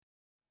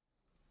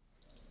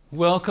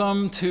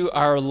Welcome to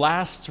our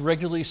last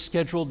regularly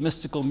scheduled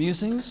Mystical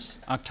Musings,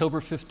 October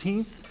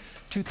 15th,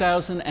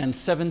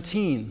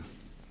 2017.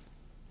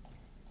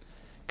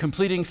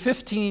 Completing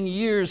 15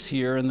 years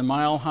here in the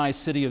mile-high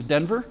city of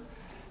Denver,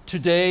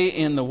 today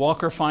in the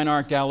Walker Fine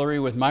Art Gallery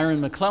with Myron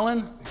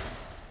McClellan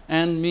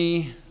and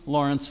me,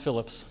 Lawrence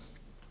Phillips.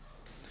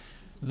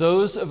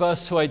 Those of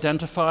us who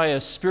identify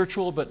as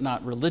spiritual but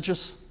not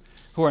religious,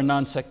 who are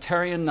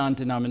non-sectarian,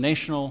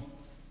 non-denominational,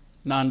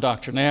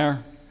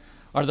 non-doctrinaire,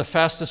 are the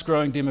fastest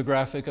growing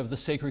demographic of the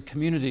sacred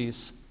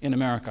communities in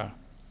America.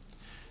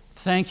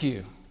 Thank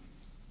you.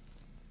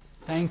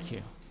 Thank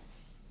you.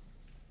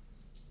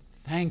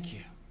 Thank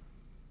you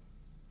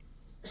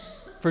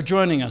for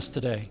joining us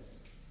today,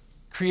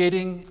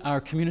 creating our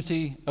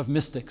community of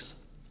mystics.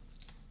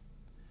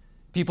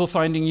 People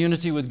finding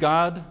unity with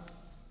God,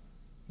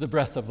 the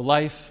breath of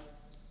life,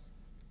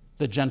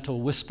 the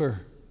gentle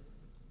whisper,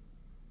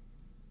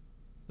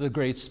 the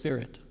Great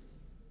Spirit.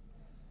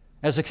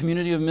 As a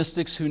community of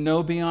mystics who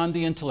know beyond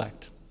the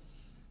intellect,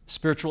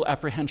 spiritual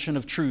apprehension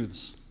of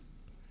truths.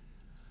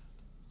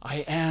 I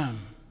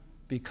am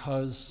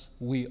because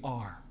we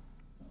are.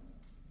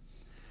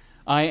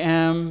 I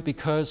am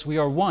because we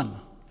are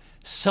one,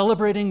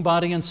 celebrating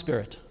body and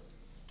spirit.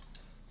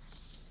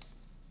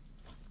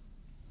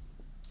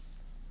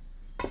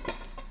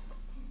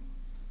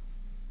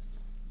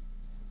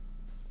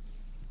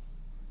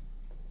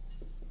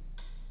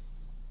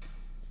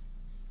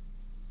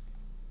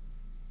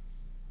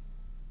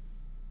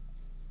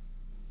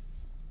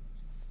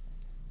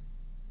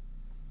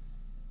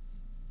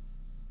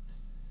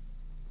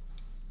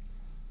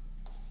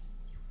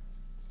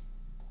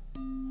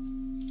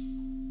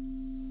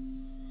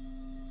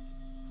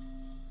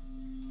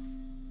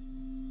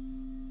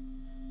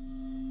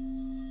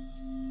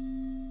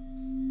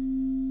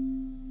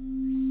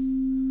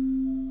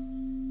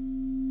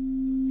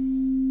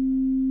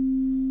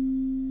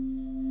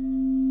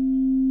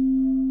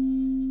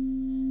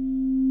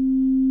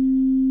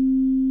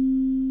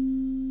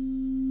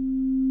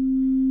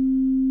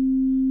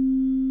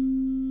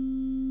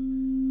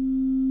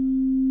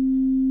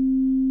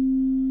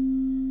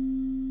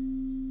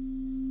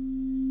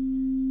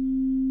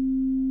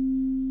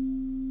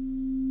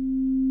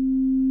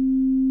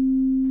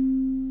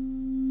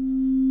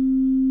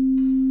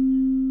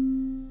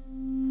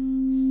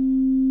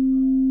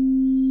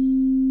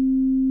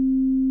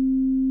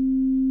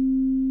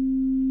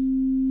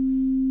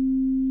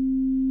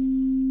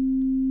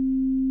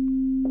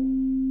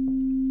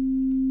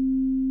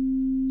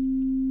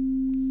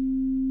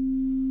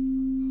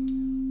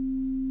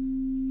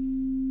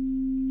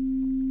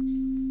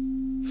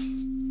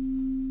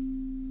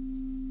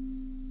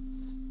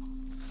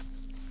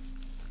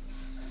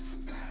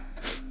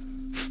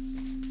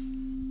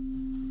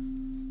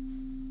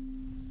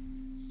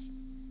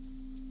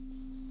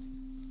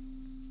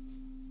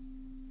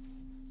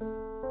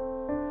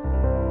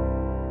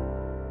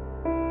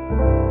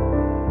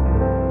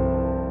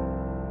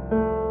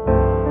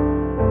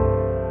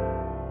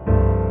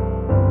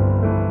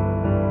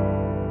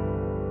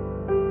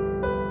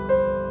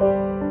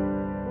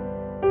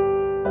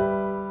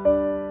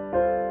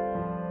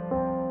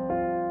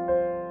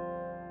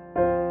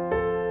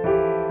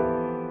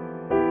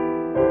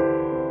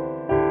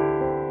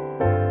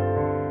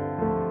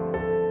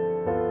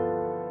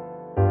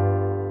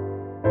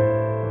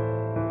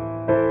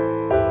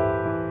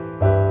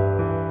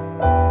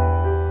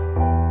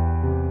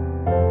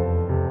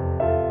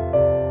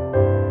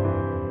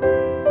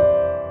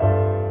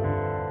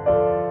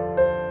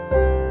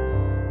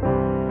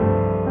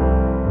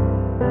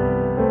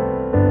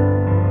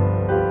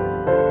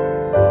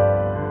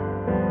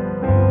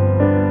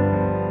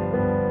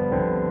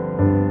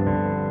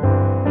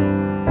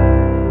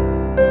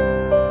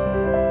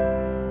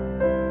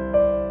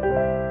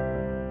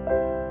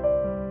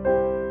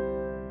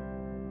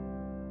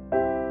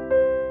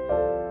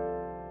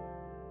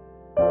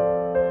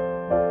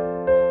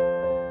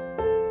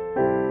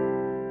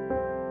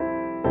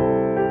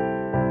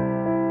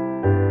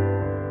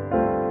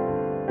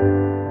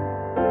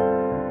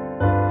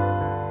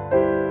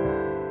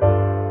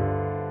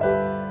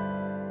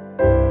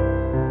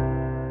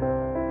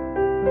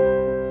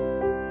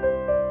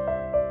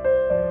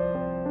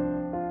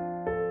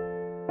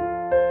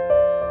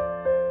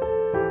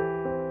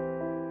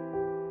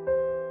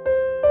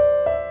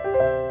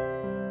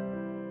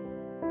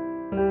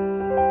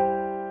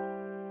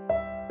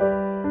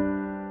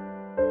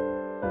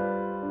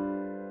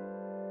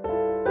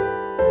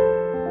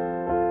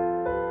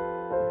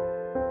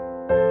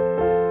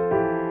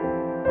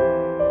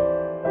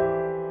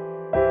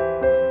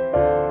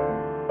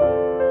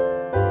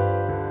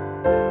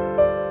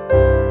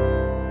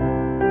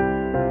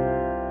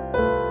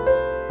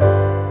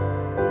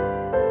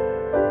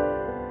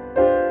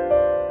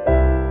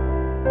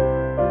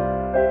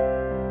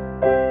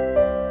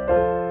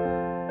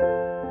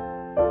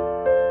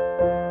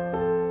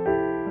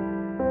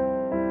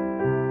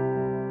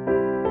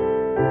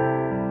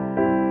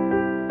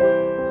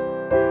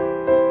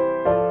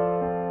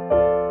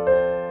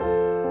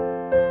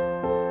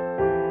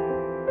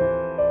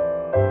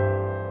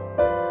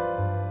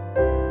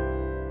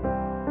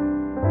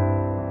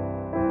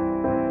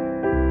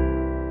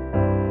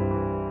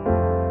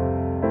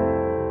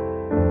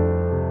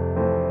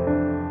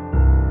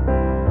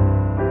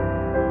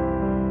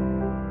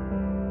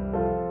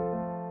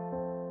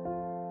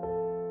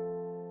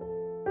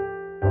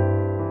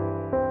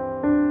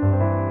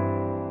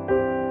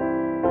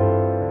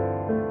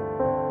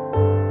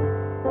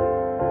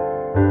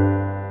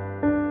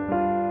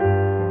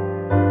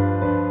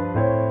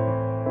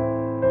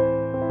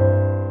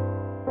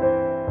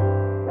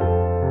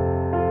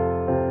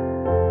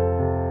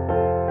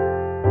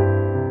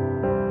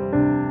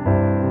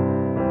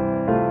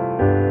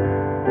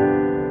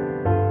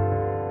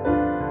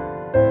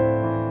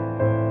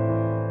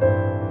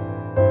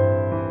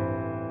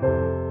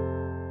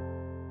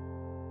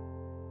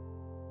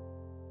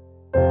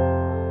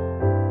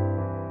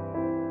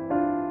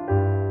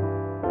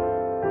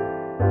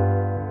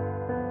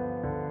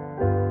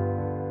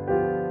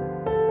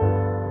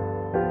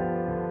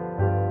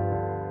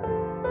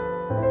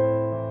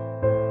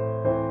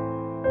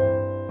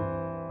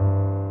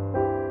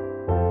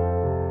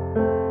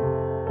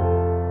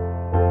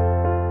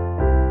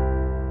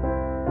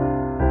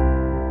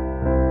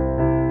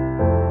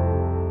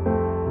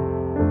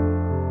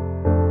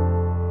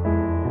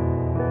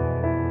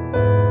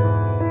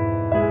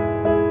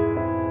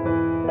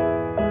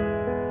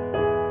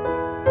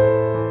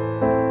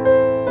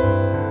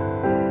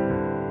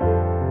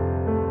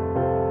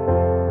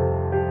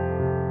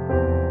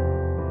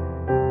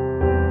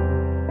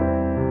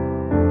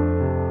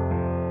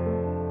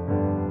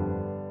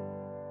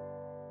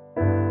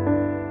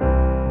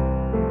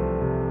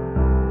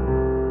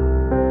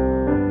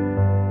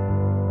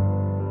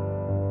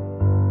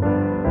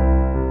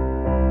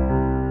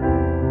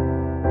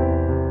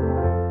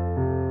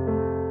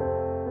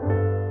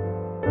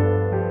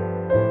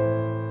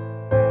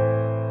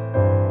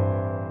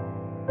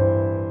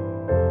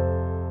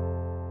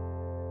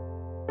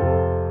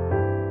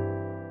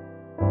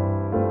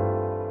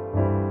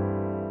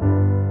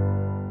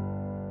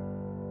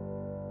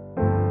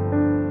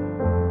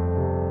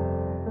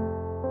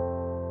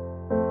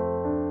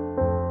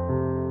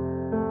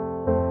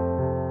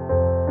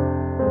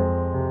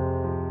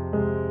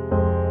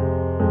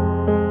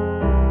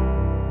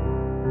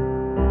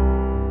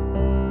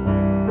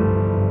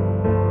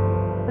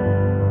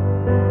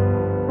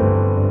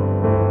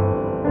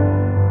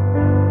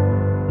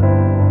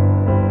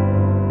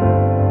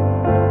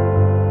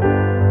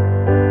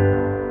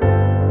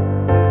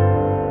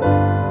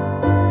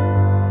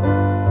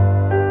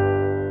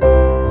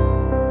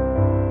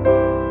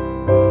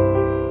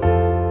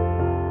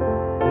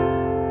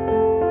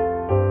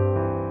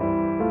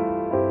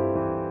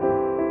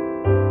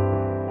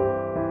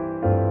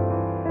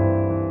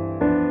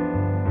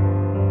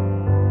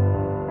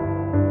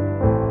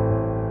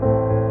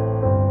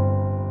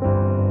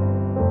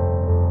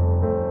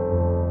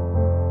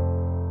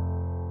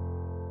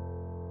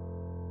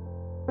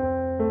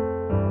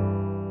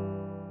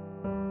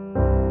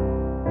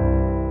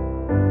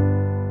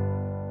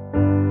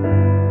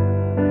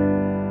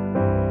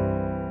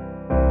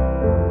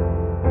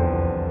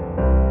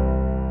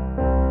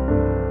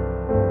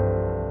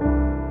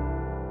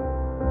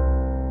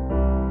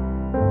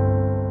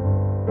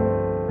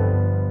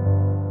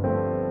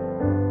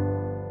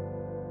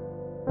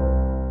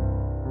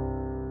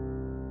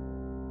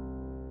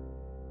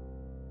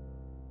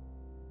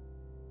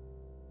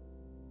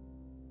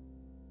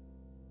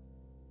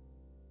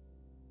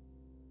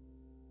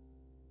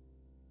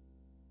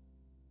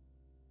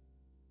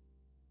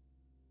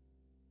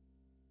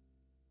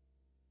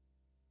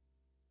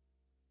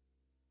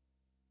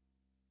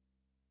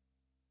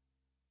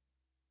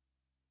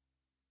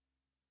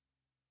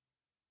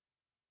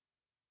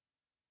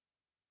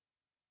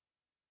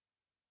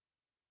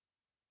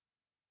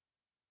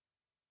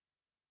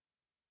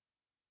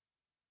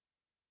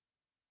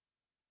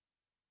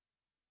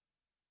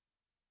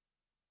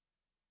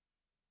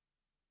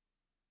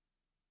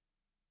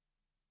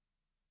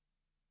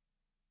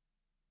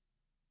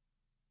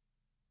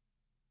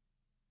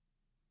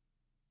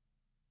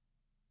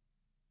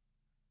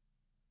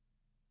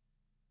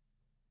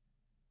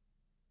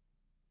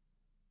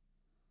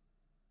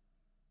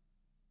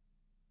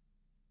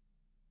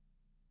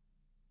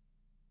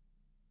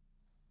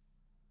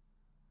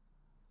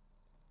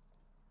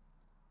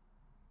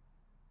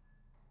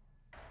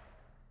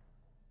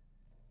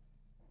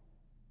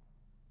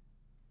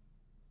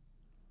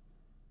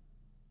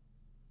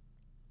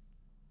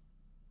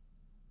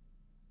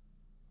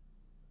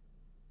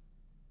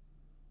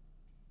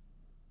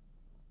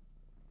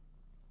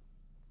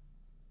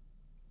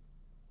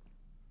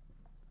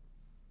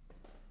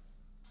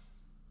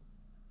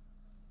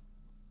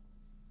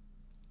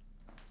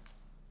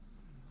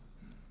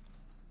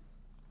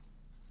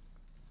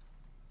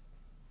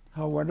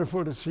 How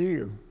wonderful to see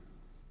you.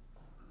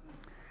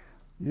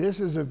 This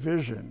is a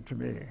vision to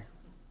me,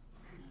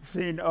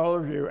 seeing all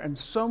of you, and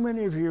so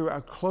many of you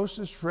are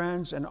closest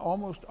friends, and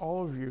almost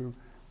all of you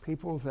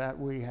people that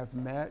we have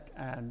met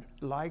and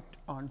liked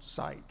on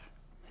sight.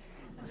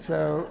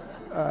 So,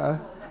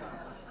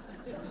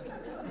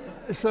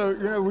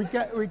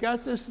 we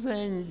got this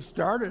thing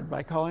started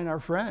by calling our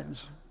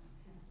friends,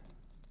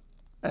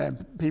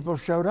 and people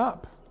showed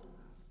up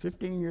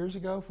 15 years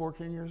ago,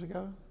 14 years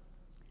ago,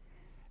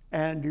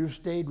 and you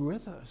stayed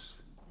with us.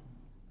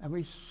 And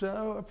we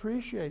so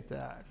appreciate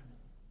that.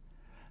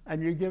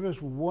 And you give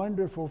us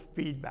wonderful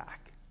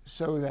feedback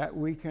so that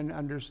we can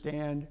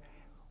understand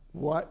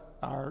what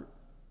our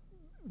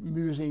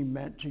musing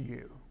meant to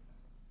you.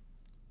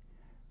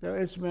 So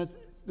it's meant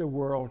the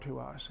world to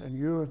us, and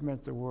you have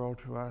meant the world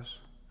to us,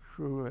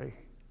 truly.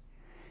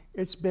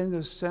 It's been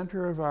the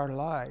center of our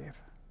life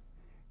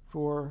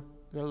for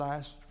the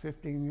last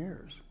 15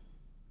 years.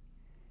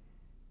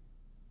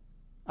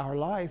 Our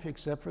life,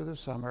 except for the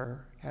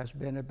summer, has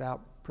been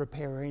about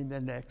preparing the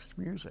next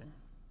musing.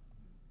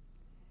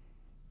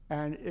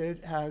 And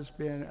it has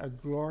been a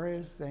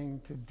glorious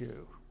thing to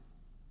do.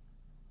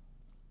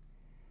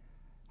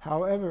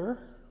 However,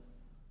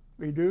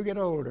 we do get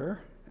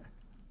older,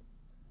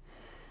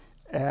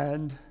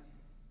 and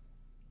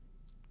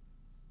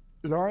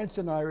Lawrence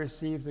and I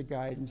received the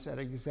guidance at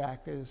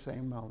exactly the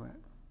same moment.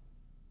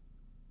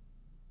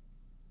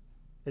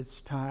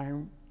 It's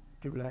time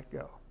to let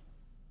go.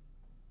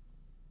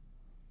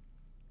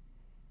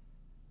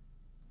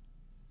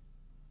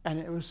 And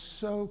it was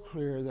so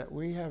clear that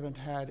we haven't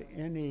had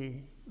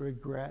any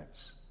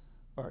regrets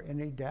or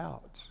any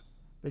doubts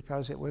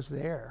because it was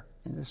there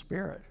in the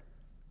Spirit.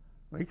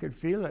 We could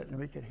feel it and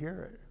we could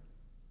hear it.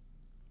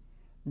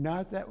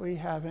 Not that we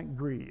haven't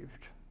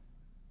grieved.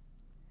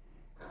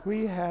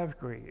 We have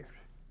grieved.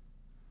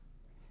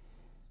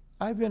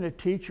 I've been a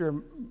teacher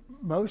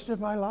most of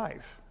my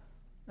life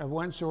of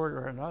one sort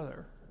or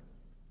another.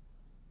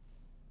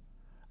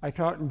 I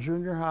taught in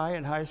junior high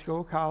and high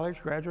school, college,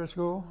 graduate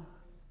school,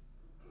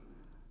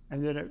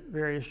 and then at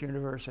various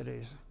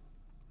universities.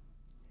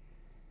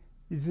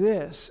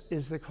 This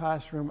is the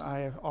classroom I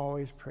have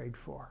always prayed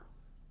for,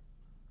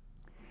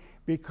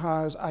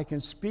 because I can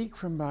speak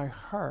from my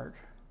heart,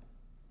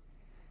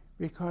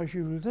 because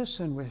you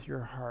listen with your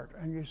heart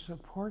and you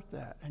support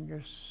that, and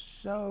you're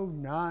so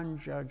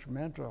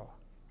non-judgmental.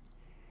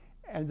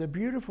 And the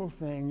beautiful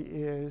thing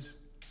is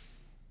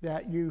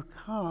that you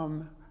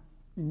come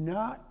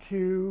not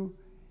to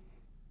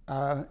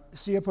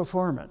see a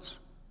performance,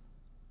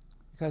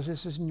 because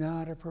this is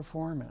not a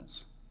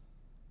performance.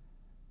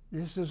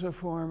 This is a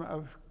form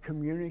of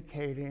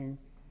communicating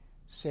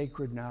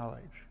sacred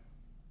knowledge.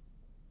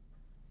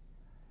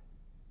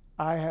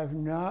 I have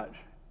not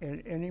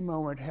in any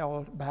moment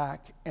held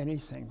back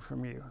anything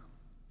from you.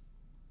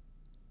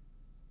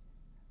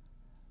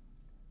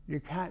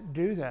 You can't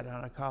do that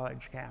on a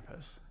college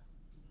campus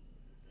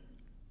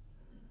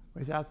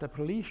without the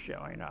police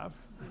showing up.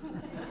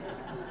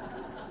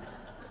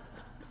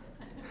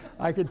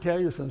 I could tell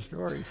you some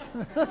stories.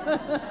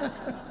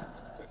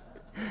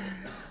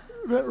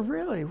 But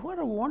really, what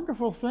a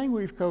wonderful thing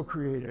we've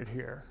co-created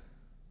here.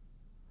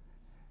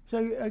 So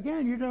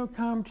again, you don't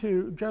come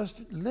to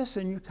just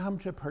listen, you come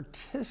to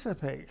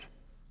participate.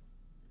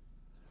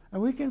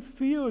 And we can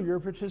feel your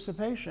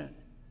participation.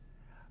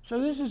 So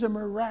this is a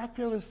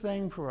miraculous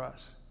thing for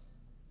us.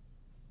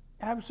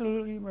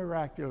 Absolutely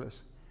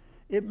miraculous.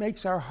 It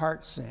makes our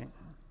heart sing.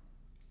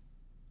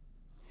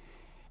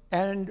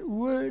 And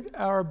would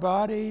our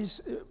bodies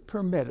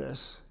permit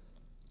us,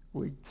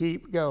 we'd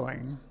keep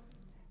going.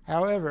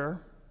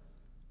 However,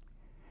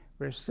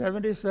 we're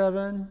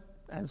 77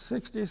 and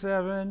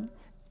 67,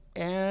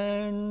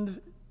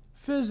 and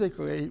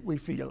physically we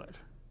feel it,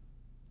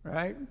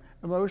 right?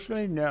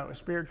 Emotionally, no.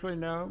 Spiritually,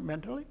 no.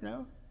 Mentally,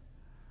 no.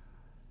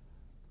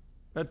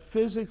 But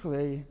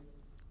physically,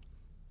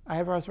 I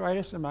have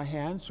arthritis in my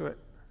hands, so it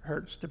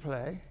hurts to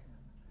play.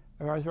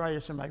 I have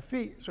arthritis in my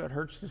feet, so it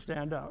hurts to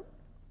stand up.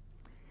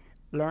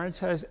 Lawrence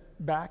has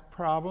back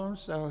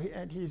problems,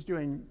 and he's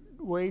doing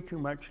way too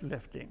much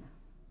lifting.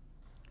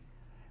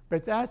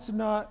 But that's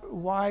not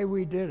why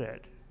we did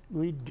it.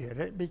 We did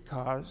it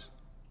because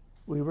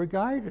we were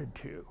guided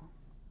to.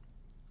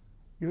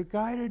 You're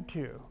guided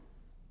to.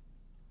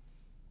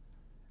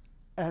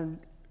 And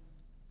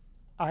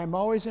I'm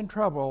always in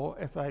trouble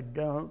if I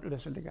don't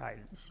listen to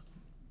guidance.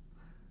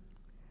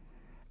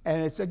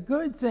 And it's a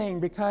good thing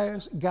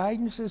because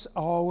guidance is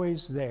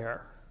always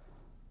there.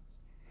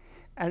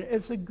 And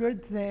it's a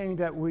good thing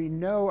that we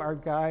know our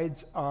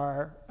guides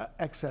are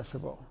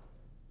accessible,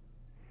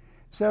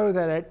 so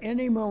that at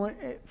any moment,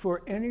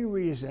 for any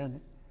reason,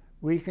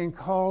 we can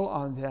call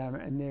on them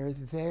and they're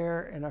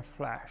there in a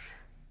flash.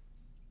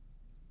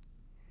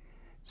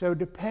 So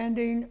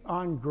depending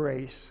on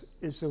grace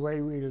is the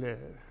way we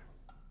live.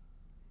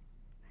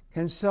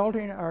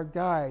 Consulting our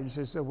guides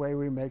is the way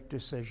we make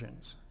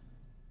decisions.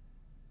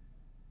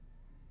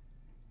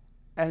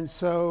 And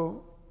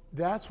so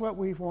that's what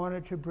we've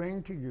wanted to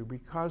bring to you,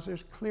 because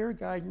there's clear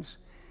guidance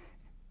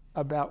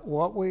about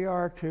what we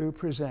are to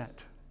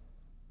present.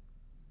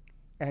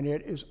 And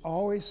it is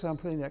always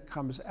something that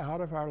comes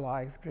out of our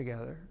life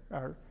together,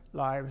 our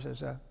lives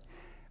as a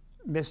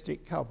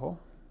mystic couple,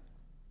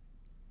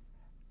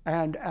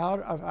 and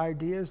out of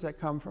ideas that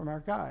come from our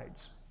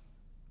guides.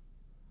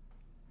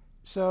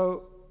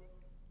 So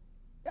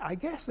I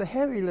guess the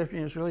heavy lifting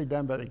is really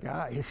done by the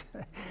guys.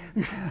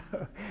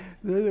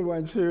 They're the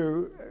ones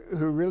who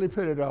really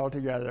put it all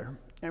together,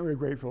 and we're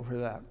grateful for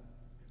that.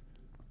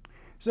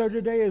 So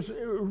today is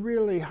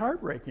really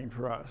heartbreaking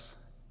for us,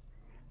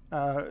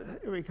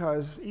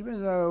 because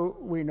even though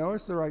we know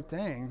it's the right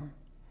thing,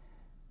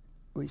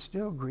 we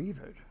still grieve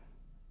it.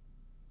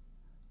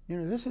 You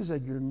know, this is a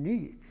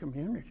unique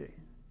community.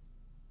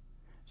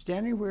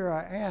 Standing where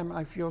I am,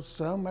 I feel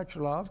so much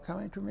love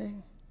coming to me.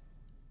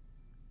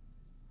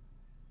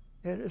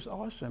 It is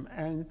awesome.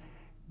 And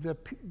the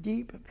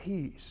deep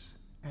peace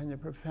and the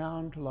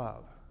profound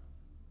love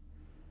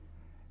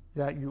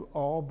that you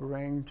all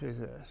bring to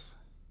this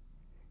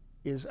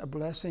is a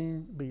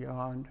blessing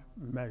beyond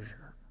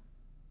measure.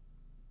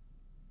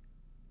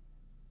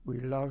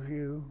 We love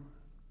you.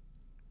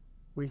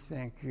 We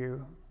thank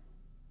you.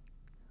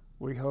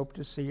 We hope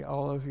to see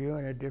all of you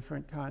in a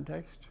different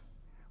context.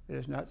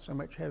 There's not so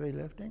much heavy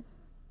lifting.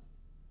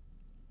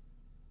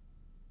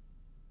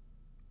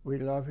 We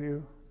love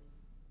you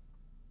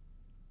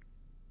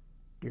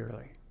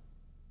dearly.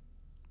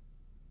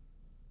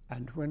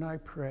 And when I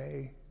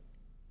pray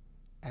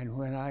and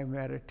when I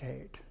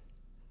meditate,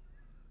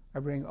 I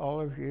bring all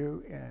of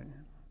you in.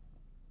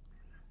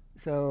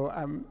 So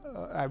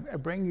I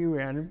bring you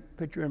in,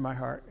 put you in my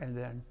heart, and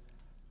then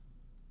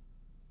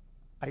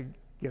I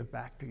give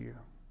back to you.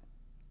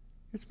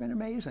 It's been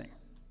amazing.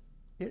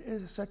 It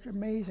is such an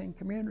amazing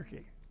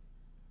community.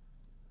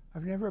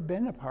 I've never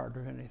been a part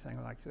of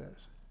anything like this.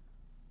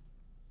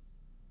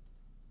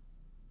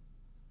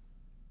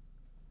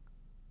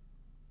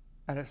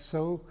 And it's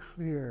so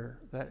clear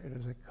that it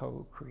is a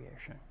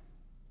co-creation.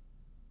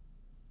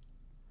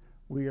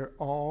 We are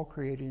all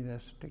creating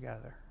this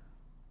together.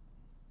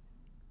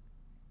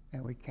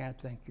 And we can't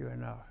thank you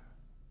enough.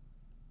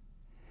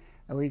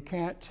 And we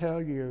can't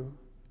tell you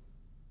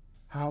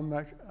how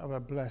much of a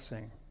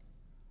blessing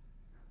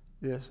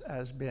this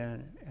has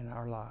been in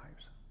our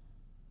lives.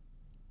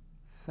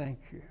 Thank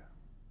you.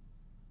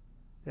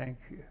 Thank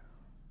you.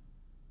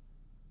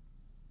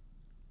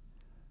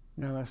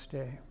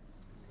 Namaste.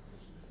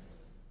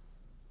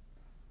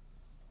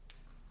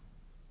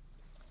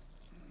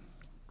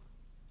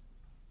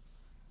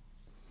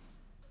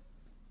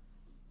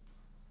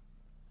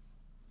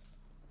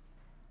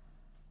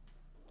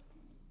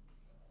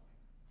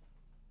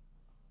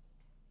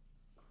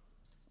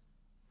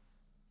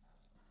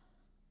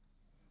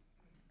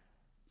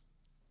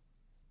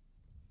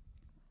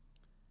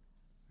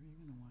 Are you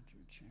going to want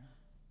your chair,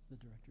 the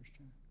director's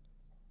chair?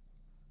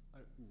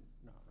 Not right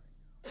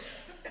now.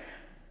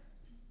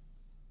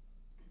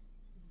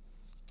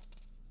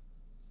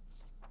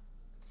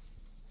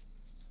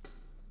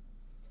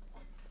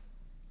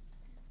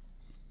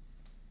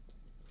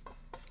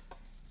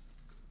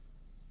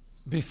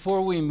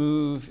 Before we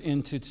move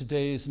into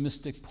today's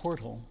mystic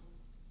portal,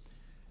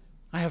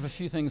 I have a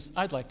few things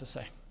I'd like to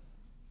say.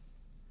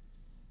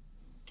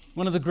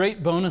 One of the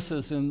great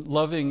bonuses in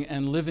loving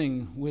and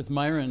living with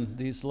Myron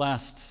these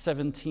last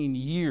 17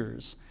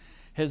 years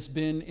has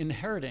been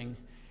inheriting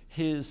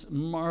his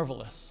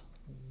marvelous,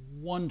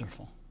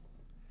 wonderful,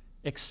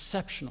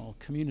 exceptional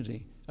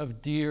community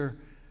of dear,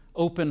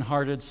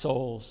 open-hearted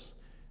souls,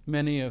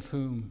 many of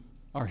whom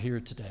are here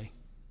today.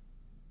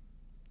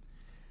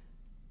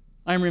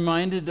 I'm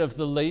reminded of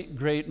the late,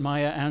 great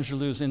Maya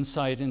Angelou's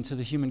insight into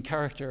the human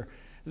character,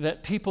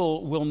 that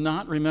people will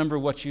not remember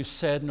what you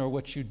said nor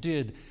what you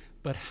did,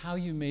 but how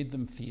you made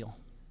them feel.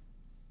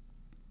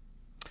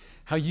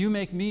 How you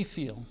make me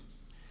feel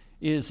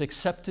is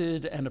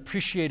accepted and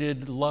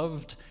appreciated,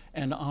 loved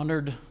and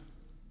honored.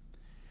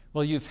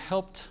 Well, you've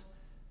helped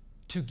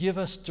to give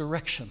us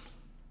direction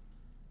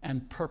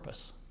and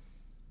purpose.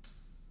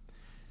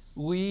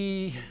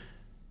 We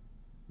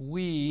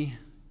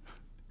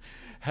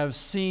have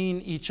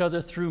seen each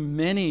other through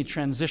many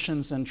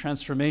transitions and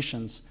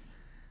transformations,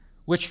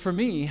 which for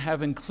me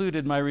have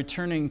included my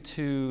returning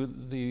to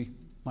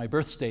my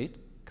birth state,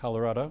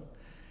 Colorado,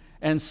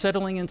 and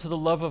settling into the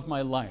love of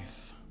my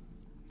life.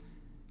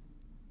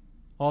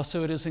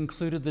 Also, it has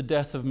included the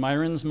death of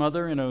Myron's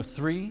mother in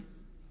 2003,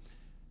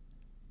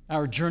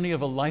 our journey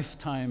of a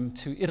lifetime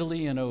to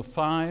Italy in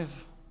 2005,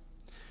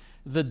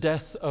 the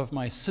death of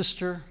my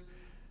sister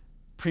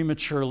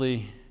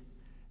prematurely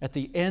at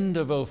the end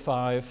of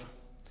 2005,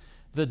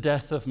 the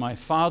death of my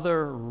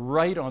father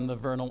right on the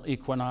vernal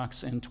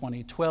equinox in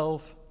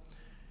 2012,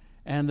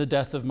 and the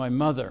death of my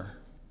mother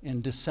in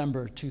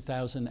December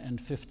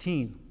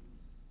 2015.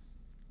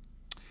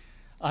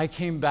 I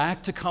came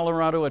back to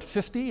Colorado at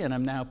 50, and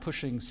I'm now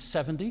pushing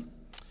 70.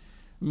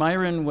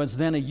 Myron was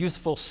then a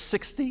youthful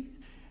 60,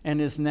 and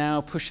is now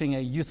pushing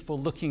a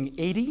youthful-looking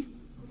 80.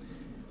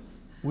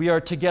 We are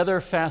together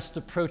fast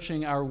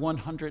approaching our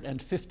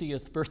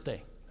 150th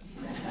birthday.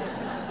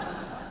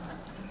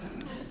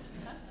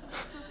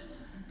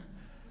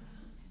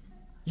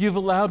 You've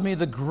allowed me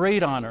the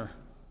great honor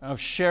of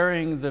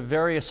sharing the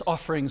various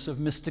offerings of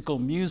mystical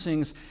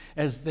musings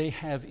as they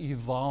have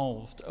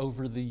evolved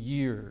over the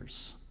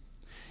years,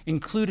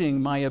 including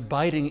my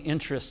abiding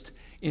interest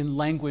in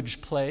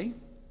language play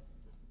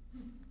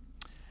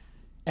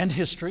and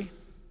history,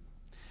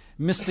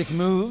 mystic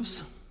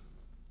moves,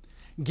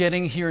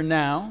 getting here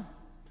now,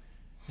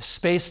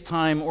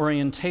 space-time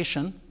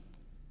orientation,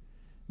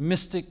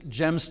 mystic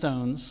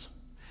gemstones,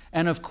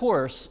 and of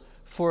course,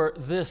 for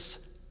this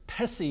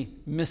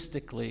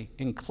pessimistically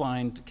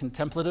inclined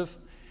contemplative,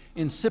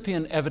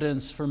 incipient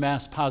evidence for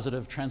mass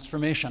positive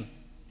transformation.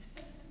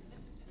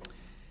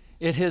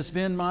 It has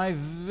been my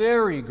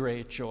very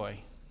great joy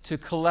to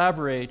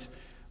collaborate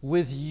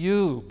with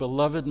you,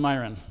 beloved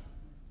Myron.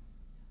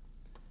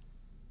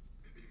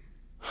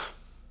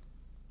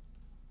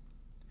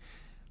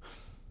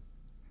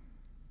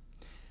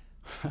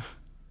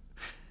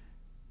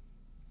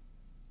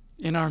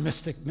 In our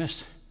mystic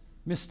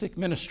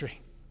ministry.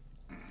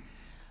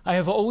 I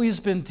have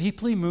always been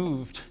deeply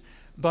moved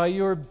by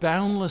your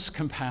boundless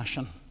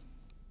compassion,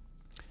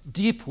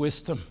 deep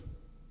wisdom,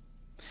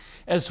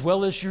 as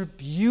well as your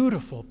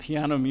beautiful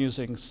piano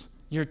musings,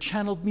 your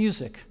channeled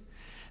music,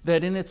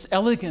 that in its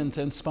elegant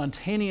and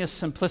spontaneous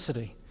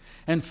simplicity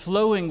and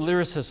flowing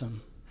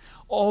lyricism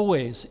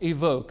always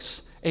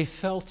evokes a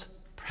felt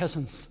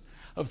presence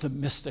of the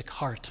mystic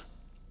heart.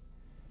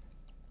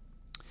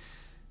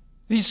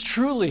 These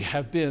truly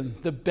have been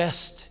the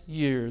best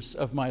years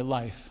of my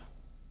life.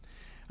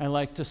 I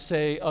like to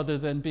say, other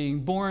than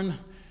being born,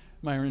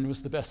 Myron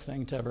was the best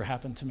thing to ever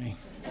happen to me.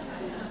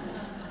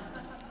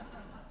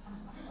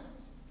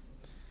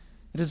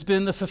 It has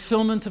been the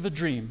fulfillment of a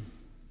dream,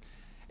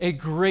 a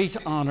great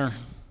honor,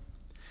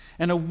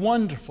 and a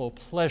wonderful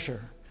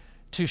pleasure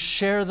to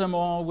share them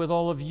all with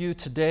all of you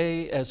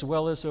today, as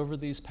well as over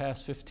these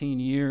past 15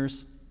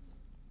 years,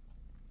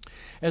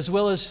 as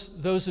well as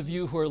those of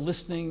you who are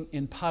listening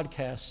in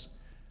podcasts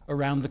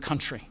around the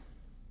country.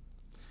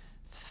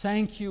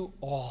 Thank you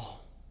all,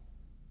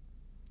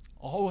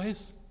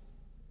 always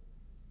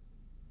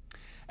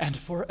and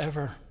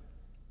forever.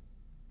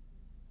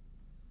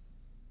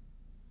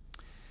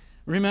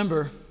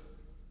 Remember,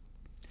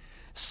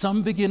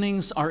 some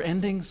beginnings are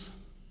endings,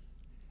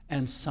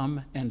 and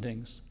some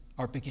endings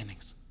are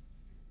beginnings.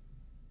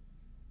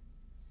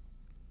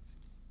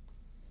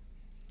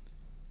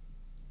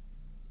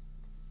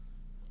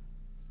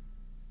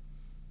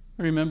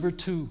 Remember,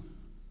 too,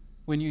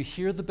 when you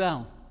hear the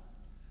bell,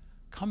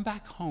 come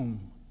back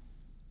home.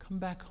 Come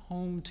back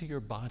home to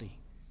your body,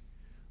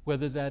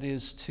 whether that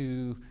is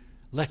to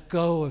let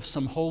go of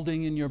some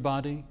holding in your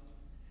body,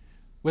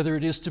 whether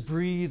it is to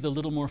breathe a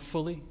little more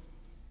fully,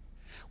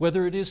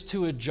 whether it is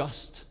to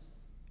adjust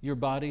your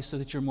body so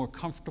that you're more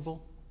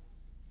comfortable,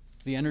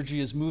 the energy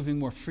is moving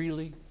more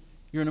freely,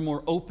 you're in a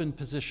more open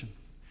position.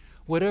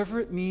 Whatever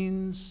it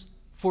means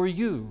for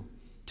you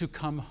to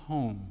come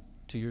home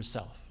to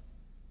yourself.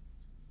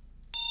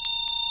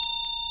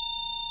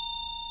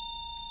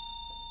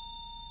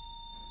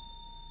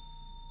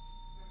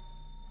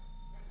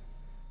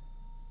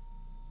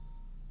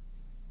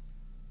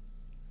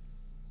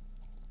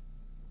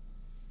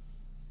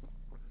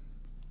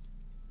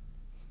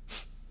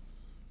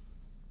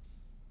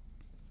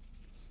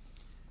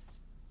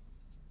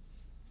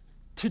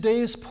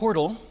 Today's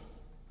portal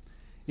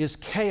is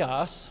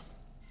chaos,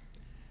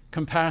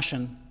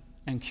 compassion,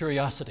 and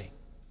curiosity.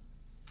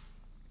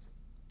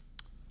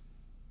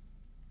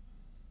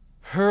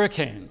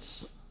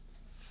 Hurricanes,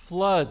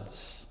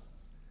 floods,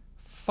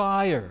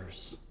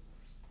 fires,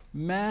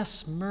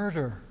 mass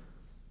murder,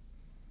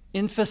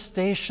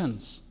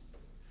 infestations,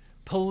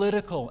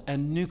 political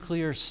and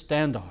nuclear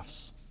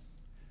standoffs.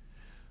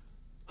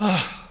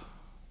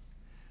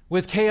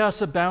 With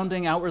chaos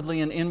abounding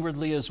outwardly and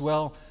inwardly as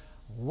well,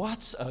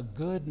 what's a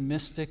good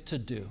mystic to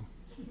do?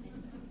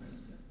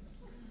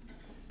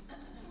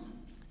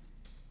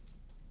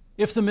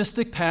 If the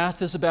mystic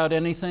path is about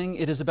anything,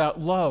 it is about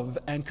love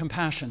and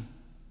compassion,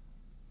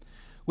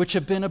 which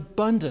have been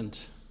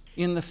abundant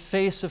in the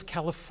face of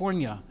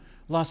California,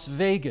 Las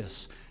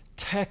Vegas,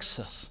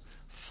 Texas,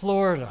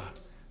 Florida,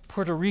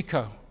 Puerto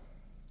Rico.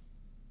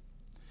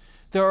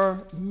 There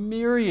are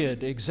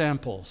myriad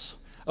examples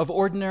of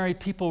ordinary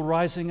people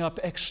rising up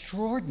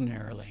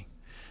extraordinarily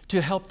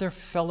to help their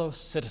fellow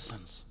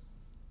citizens.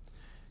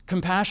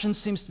 Compassion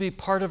seems to be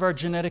part of our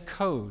genetic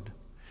code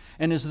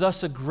and is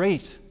thus a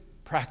great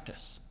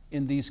practice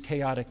in these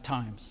chaotic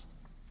times.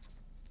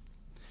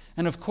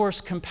 And of course,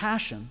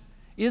 compassion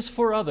is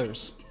for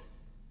others,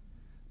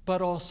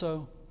 but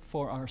also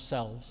for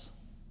ourselves,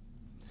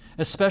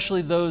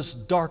 especially those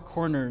dark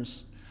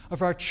corners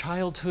of our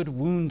childhood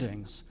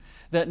woundings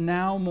that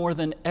now more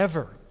than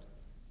ever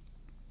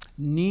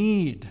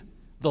need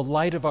the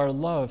light of our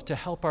love to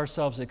help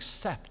ourselves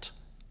accept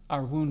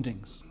our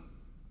woundings,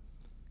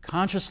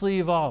 consciously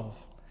evolve,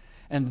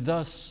 and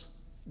thus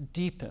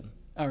deepen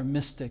our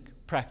mystic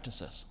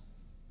practices.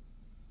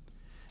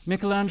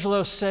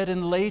 Michaelangelo said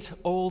in late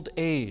old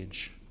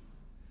age,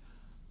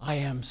 "I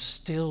am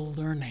still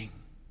learning."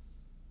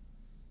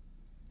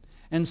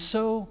 And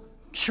so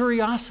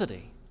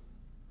curiosity,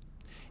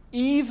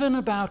 even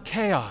about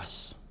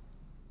chaos,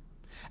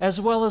 as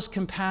well as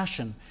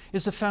compassion,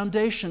 is a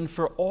foundation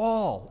for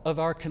all of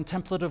our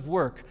contemplative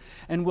work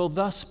and will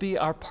thus be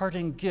our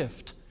parting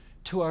gift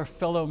to our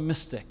fellow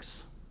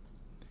mystics,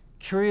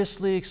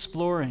 curiously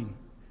exploring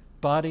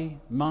body,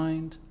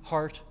 mind,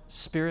 heart,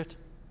 spirit.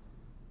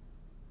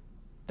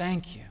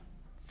 Thank you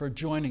for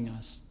joining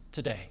us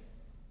today.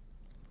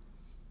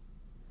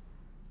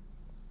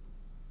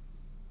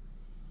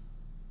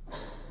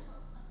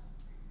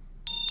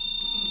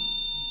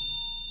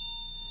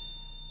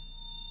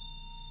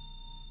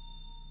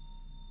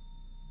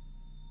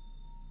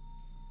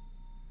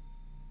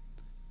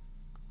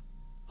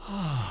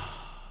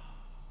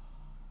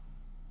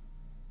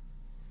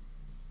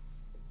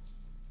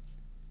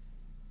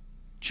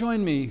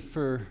 Join me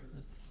for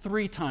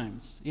 3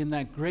 times in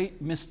that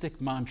great mystic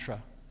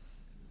mantra,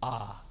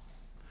 Ah.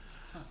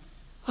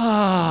 Ah.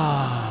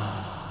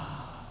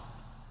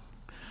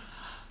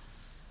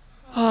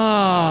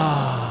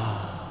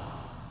 Ah.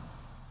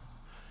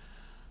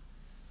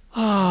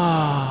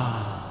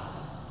 Ah.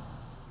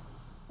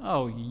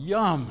 Oh,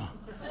 yum.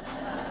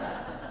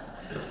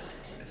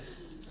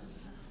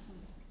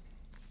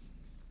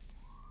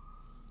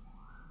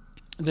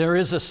 There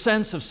is a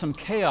sense of some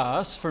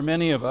chaos for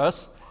many of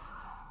us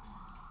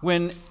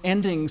when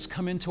endings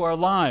come into our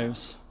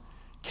lives.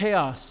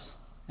 Chaos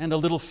and a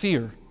little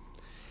fear,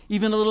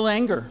 even a little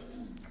anger,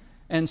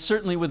 and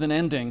certainly with an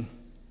ending,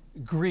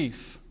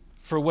 grief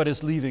for what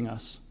is leaving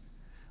us,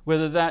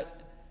 whether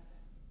that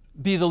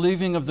be the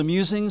leaving of the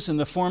musings in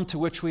the form to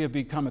which we have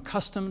become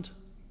accustomed,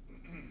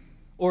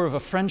 or of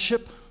a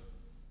friendship,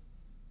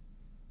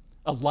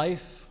 a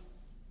life,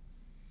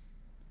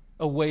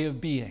 a way of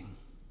being.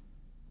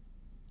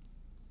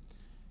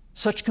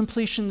 Such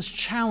completions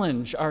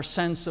challenge our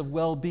sense of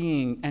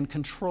well-being and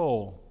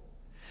control,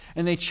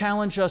 and they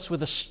challenge us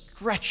with a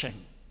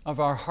stretching of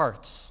our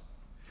hearts,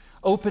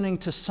 opening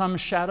to some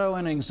shadow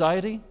and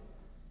anxiety,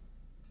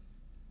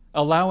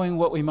 allowing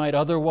what we might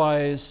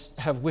otherwise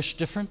have wished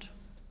different,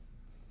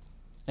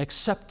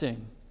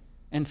 accepting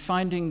and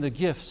finding the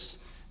gifts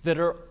that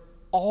are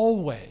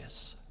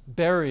always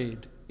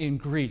buried in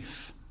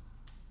grief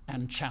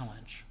and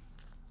challenge.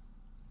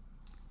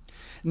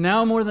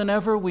 Now more than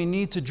ever, we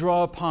need to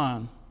draw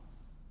upon,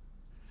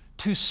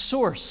 to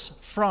source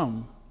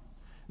from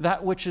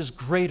that which is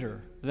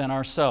greater than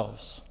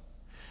ourselves,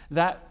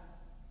 that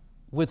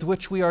with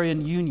which we are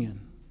in union,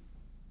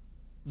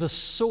 the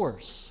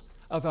source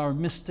of our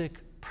mystic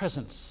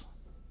presence,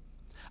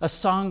 a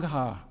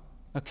sangha,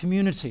 a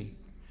community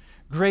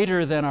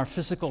greater than our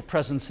physical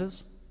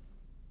presences,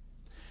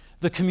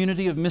 the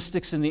community of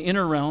mystics in the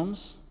inner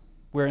realms,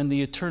 wherein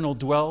the eternal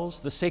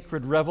dwells, the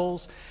sacred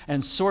revels,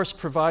 and source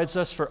provides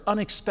us for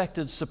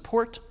unexpected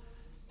support,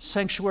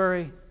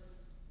 sanctuary,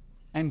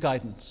 and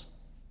guidance.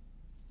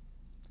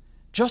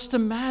 Just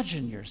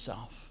imagine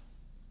yourself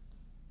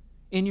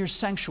in your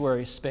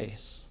sanctuary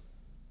space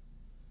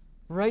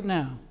right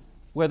now,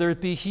 whether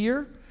it be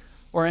here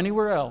or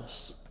anywhere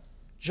else.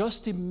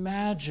 Just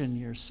imagine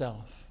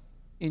yourself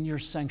in your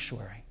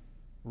sanctuary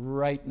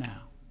right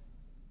now.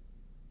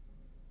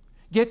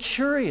 Get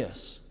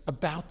curious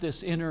about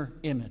this inner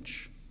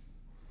image.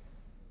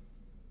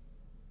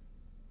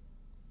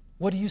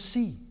 What do you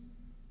see?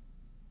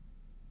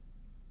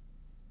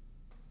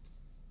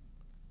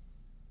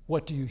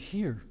 What do you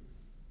hear?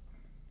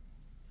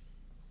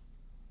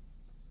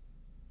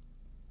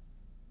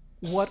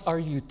 What are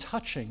you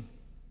touching?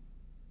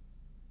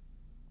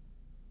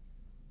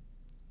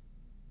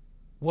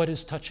 What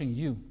is touching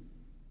you?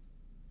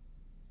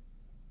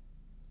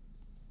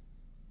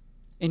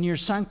 In your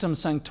sanctum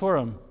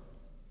sanctorum,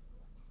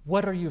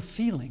 what are you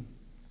feeling?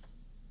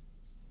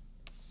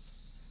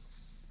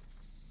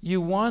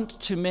 You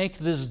want to make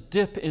this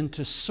dip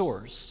into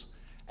source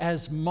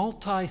as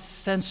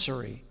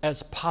multi-sensory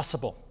as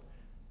possible,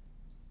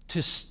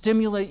 to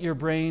stimulate your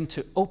brain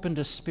to open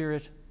to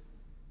spirit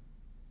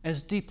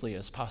as deeply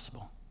as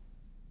possible.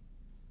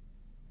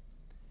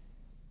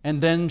 And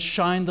then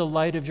shine the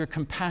light of your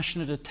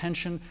compassionate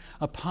attention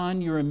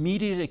upon your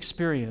immediate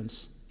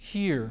experience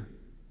here,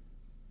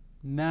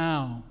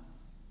 now,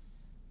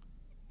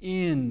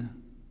 in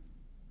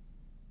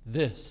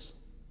this.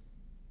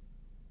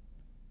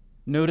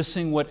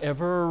 Noticing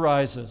whatever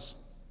arises.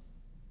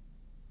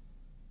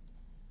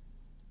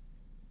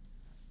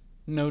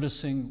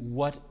 Noticing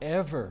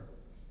whatever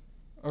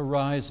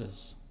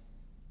arises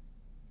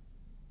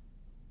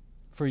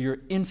for your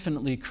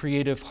infinitely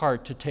creative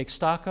heart to take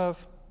stock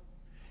of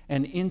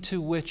and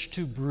into which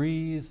to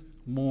breathe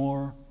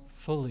more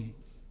fully.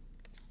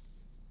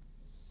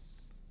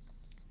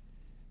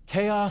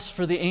 Chaos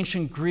for the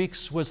ancient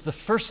Greeks was the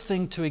first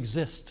thing to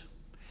exist,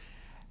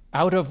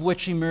 out of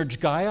which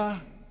emerged Gaia,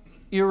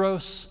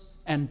 Eros,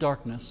 and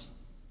darkness.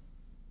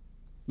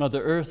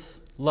 Mother Earth,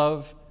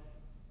 love,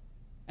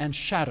 and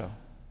shadow,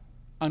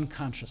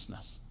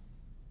 unconsciousness.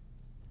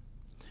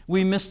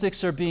 We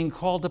mystics are being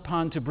called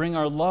upon to bring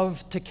our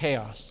love to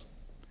chaos,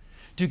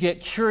 to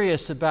get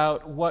curious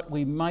about what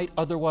we might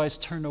otherwise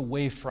turn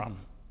away from,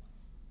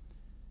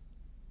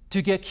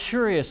 to get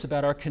curious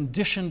about our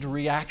conditioned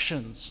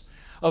reactions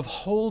of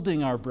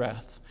holding our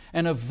breath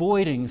and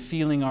avoiding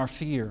feeling our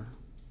fear.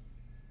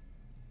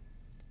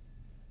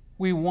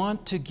 We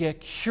want to get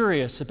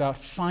curious about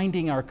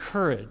finding our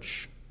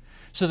courage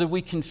so that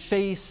we can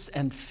face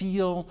and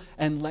feel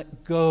and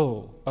let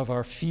go of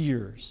our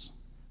fears,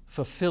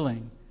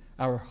 fulfilling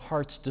our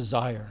heart's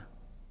desire.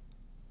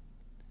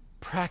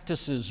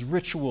 Practices,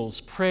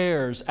 rituals,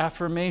 prayers,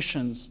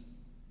 affirmations,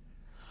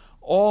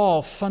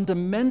 all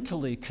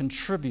fundamentally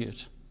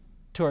contribute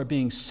to our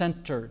being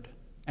centered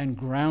and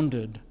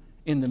grounded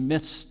in the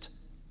midst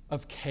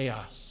of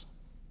chaos.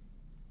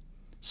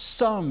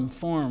 Some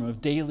form of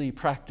daily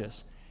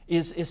practice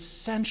is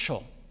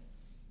essential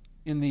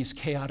in these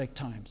chaotic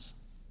times.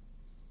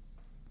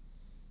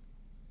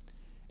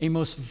 A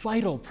most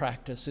vital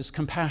practice is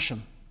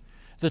compassion,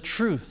 the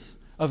truth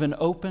of an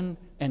open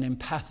and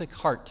empathic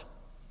heart.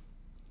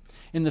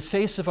 In the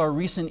face of our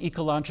recent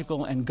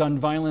ecological and gun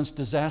violence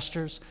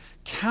disasters,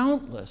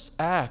 countless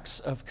acts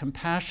of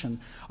compassion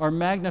are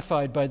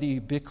magnified by the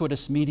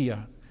ubiquitous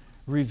media,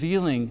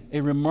 revealing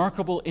a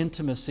remarkable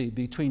intimacy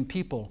between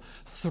people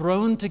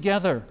thrown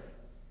together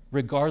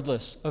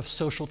regardless of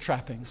social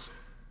trappings.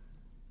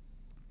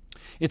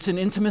 It's an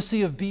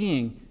intimacy of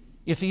being,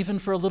 if even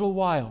for a little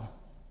while,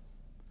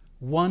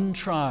 one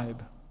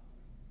tribe,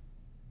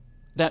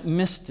 that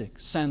mystic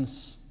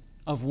sense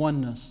of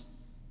oneness.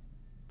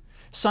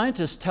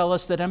 Scientists tell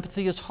us that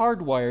empathy is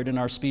hardwired in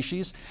our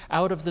species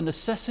out of the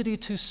necessity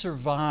to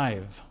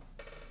survive.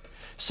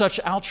 Such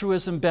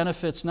altruism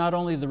benefits not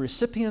only the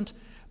recipient,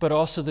 but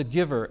also the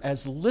giver,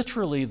 as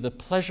literally the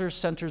pleasure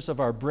centers of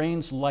our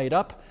brains light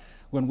up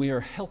when we are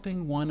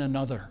helping one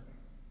another.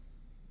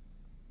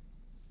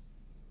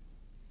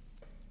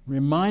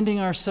 Reminding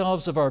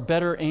ourselves of our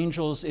better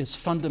angels is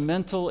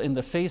fundamental in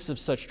the face of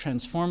such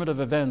transformative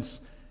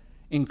events,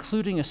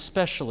 including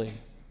especially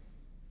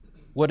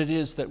what it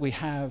is that we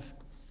have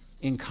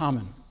in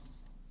common.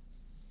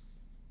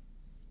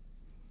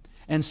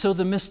 And so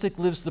the mystic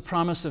lives the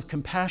promise of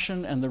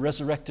compassion and the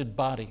resurrected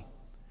body,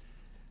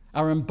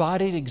 our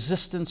embodied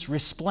existence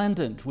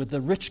resplendent with the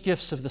rich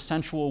gifts of the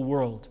sensual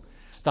world,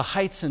 the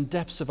heights and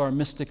depths of our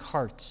mystic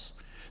hearts,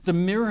 the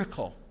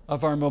miracle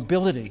of our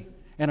mobility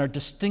and our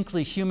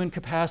distinctly human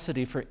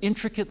capacity for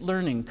intricate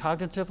learning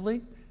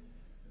cognitively,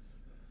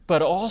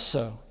 but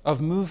also of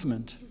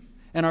movement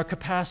and our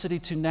capacity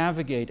to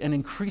navigate an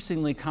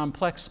increasingly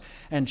complex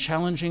and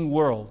challenging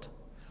world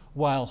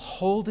while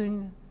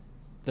holding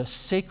the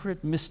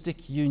sacred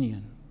mystic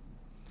union,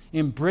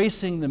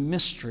 embracing the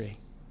mystery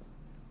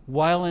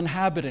while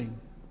inhabiting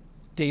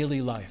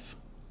daily life.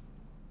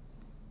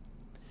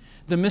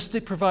 The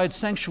mystic provides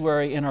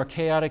sanctuary in our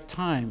chaotic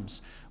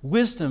times,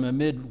 wisdom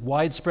amid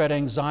widespread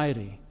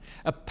anxiety,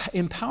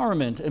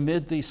 empowerment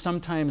amid the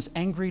sometimes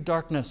angry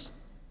darkness,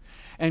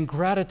 and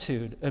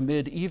gratitude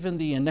amid even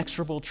the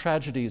inexorable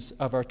tragedies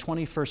of our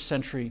 21st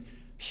century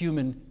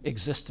human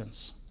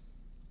existence.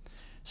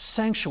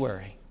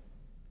 Sanctuary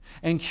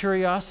and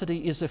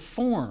curiosity is a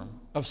form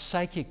of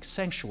psychic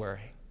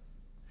sanctuary.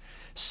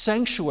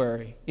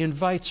 Sanctuary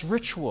invites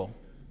ritual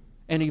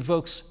and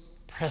evokes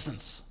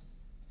presence.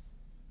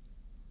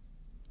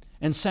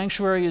 And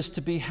sanctuary is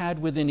to be had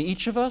within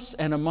each of us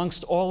and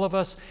amongst all of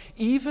us,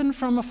 even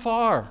from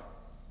afar,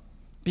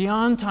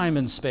 beyond time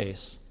and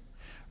space.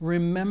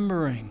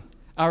 Remembering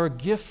our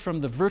gift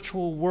from the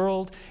virtual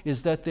world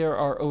is that there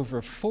are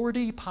over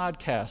 40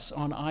 podcasts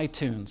on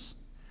iTunes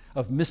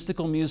of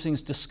mystical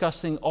musings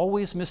discussing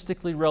always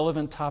mystically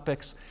relevant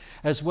topics,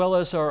 as well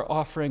as our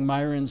offering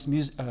Myron's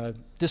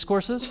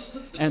discourses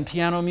and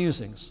piano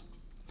musings.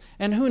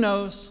 And who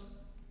knows,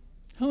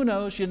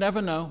 you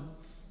never know.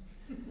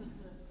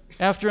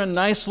 After a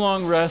nice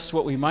long rest,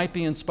 what we might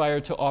be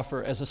inspired to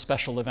offer as a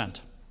special event.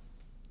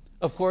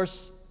 Of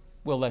course,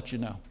 we'll let you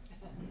know.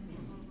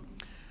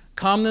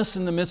 Calmness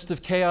in the midst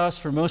of chaos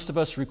for most of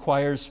us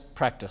requires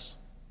practice.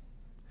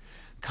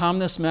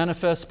 Calmness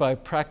manifests by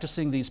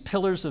practicing these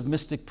pillars of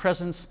mystic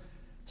presence,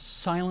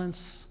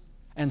 silence,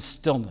 and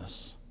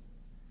stillness,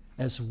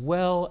 as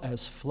well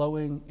as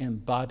flowing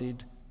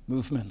embodied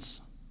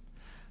movements.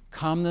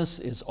 Calmness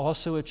is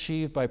also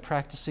achieved by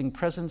practicing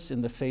presence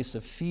in the face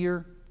of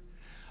fear,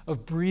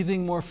 of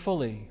breathing more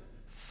fully,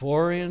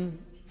 4 in,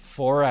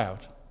 4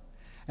 out,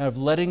 and of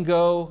letting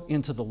go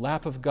into the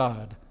lap of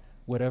God,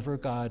 whatever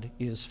God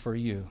is for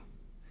you.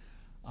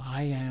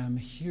 I am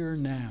here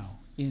now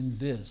in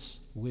this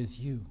with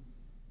you.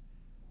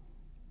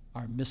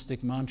 Our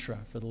mystic mantra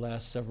for the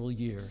last several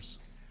years.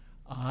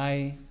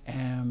 I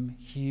am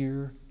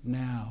here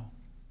now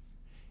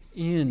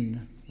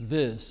in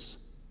this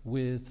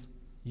with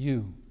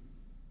you.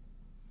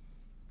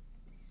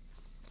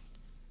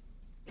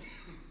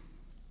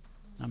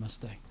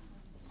 Namaste.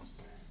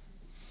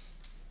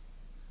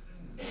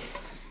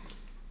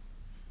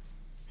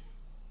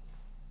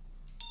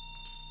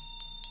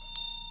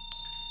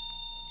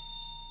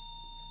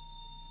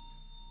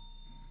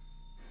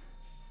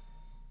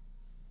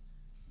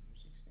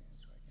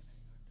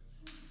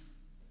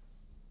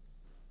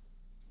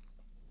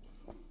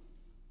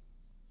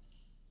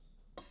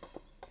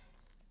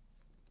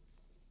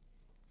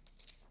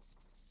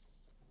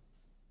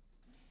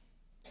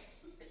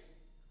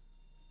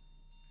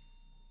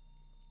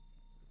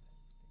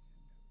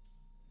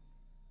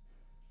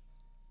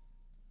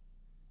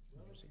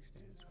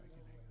 stand so I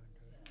can hang on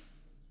to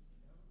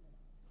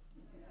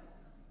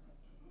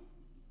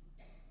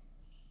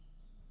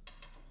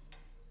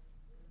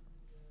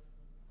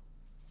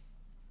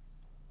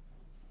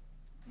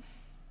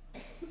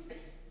it.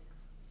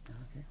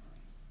 Okay.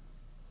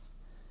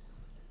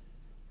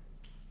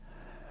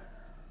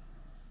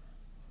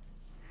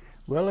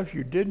 Well, if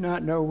you did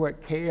not know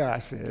what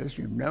chaos is,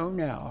 you know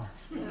now.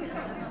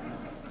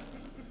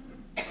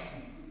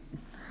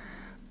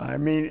 I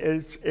mean,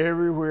 it's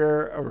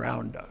everywhere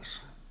around us.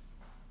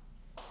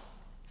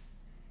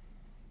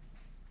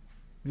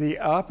 The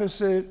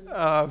opposite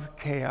of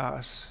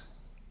chaos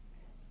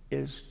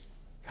is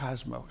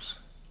cosmos.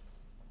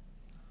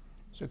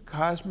 So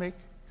cosmic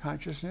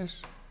consciousness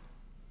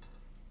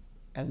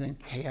and then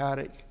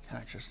chaotic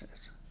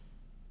consciousness.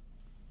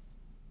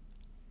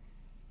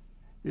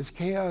 This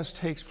chaos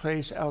takes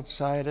place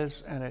outside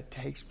us and it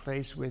takes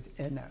place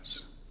within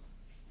us.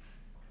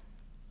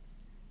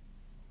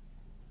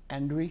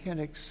 And we can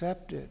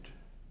accept it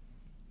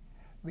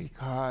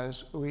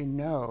because we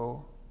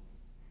know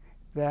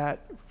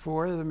that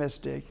for the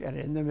mystic and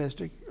in the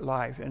mystic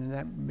life and in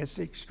that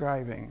mystic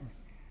striving,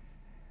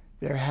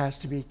 there has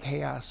to be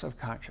chaos of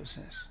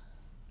consciousness.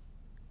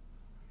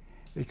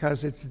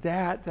 Because it's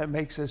that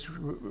makes us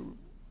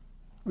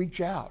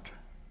reach out.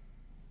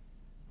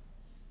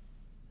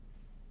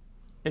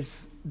 It's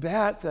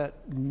that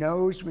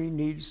knows we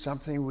need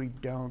something we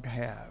don't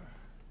have.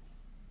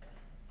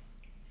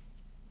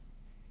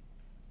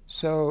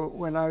 So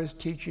when I was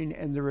teaching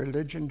in the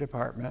religion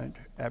department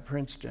at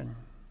Princeton,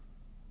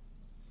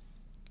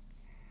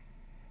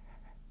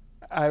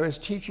 I was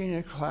teaching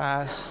a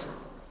class,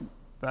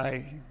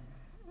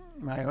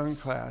 my own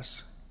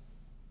class,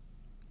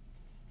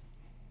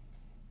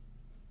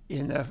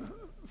 in the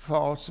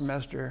fall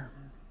semester.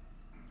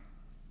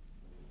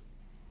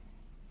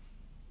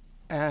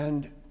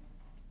 And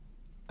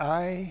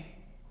I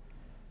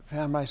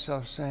found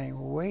myself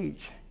saying, wait,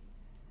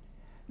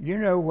 you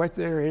know what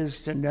there is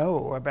to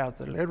know about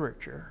the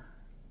literature.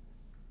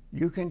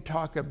 You can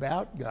talk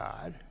about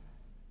God.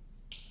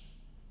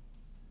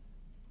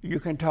 You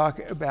can talk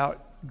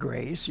about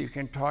grace. You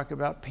can talk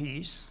about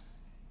peace.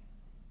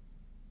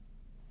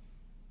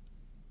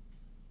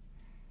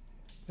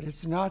 But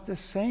it's not the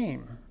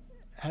same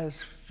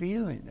as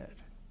feeling it,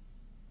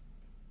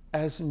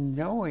 as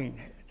knowing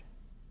it.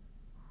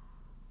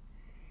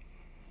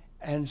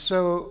 And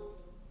so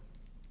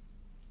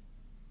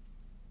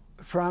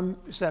from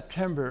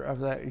September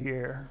of that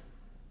year,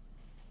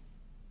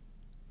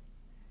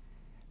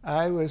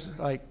 I was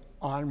like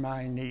on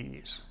my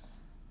knees.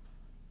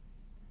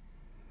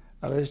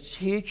 I was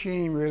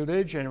teaching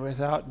religion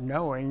without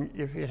knowing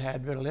if it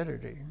had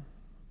validity.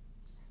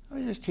 I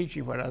was just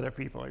teaching what other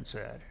people had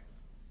said.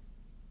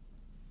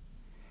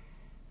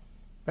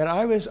 But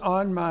I was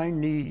on my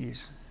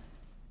knees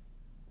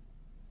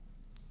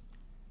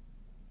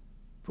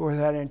for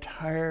that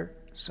entire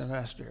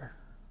semester,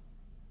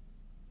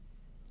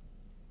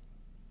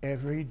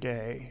 every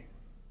day,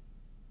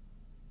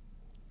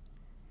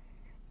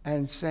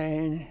 and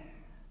saying,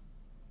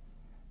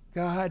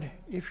 God,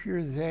 if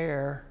you're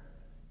there,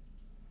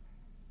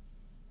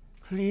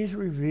 please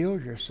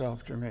reveal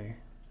yourself to me.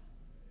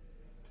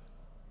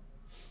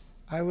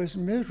 I was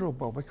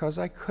miserable because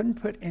I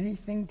couldn't put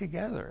anything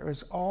together. It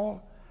was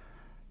all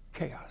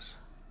chaos.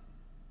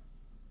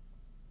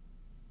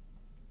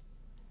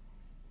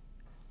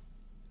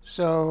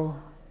 So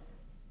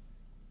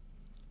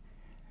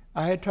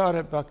I had taught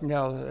at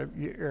Bucknell the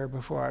year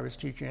before I was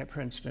teaching at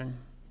Princeton,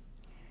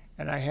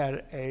 and I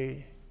had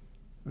a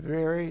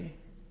very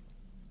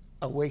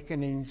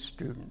awakening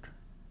student.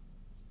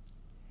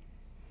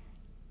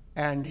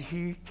 And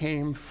he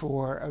came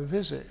for a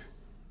visit.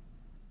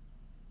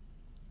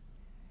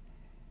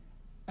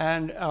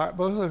 And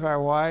both of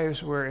our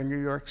wives were in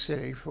New York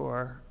City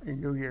for a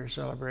New Year's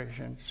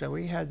celebration, so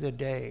we had the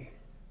day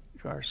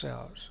to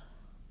ourselves.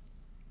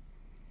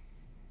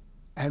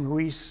 And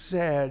we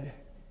said,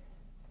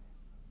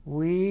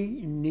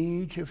 we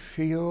need to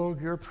feel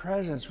your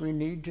presence. We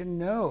need to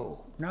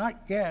know,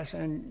 not guess,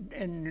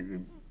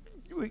 and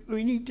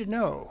we need to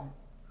know.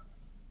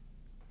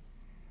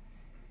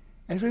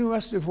 And we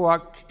must have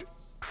walked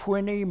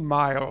 20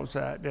 miles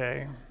that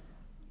day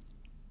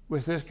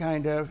with this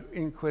kind of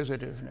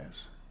inquisitiveness.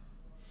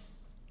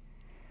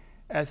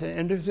 At the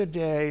end of the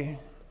day,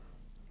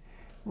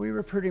 we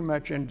were pretty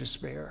much in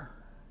despair.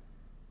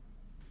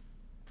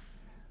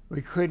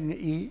 We couldn't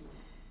eat.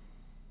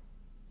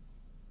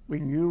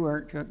 We knew we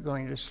weren't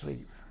going to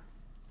sleep.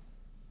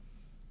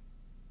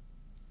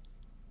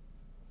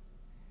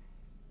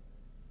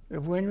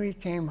 But when we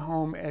came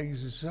home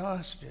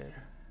exhausted,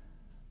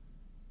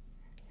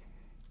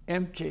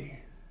 empty,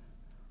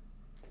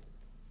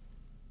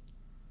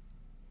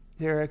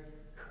 there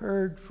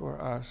occurred for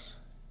us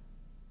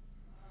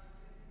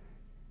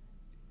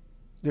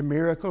the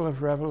miracle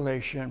of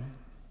revelation,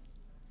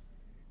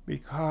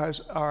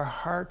 because our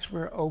hearts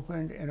were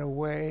opened in a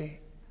way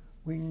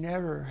we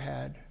never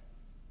had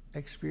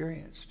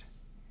experienced.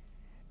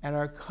 And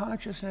our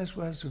consciousness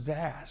was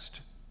vast.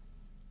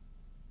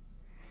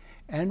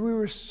 And we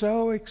were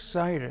so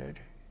excited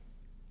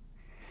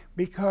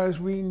because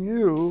we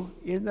knew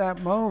in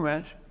that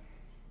moment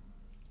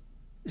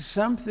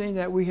something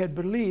that we had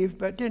believed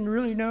but didn't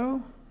really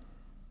know,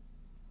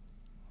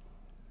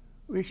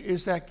 which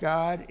is that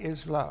God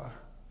is love.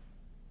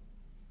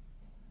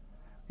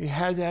 We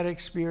had that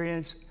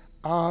experience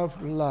of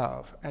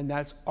love, and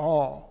that's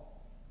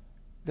all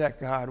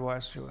that God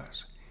was to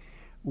us.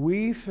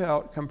 We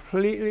felt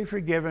completely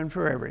forgiven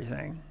for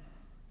everything.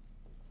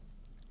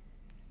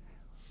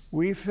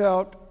 We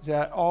felt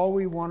that all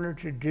we wanted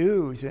to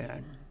do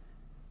then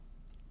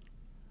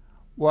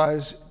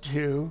was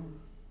to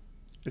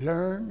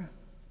learn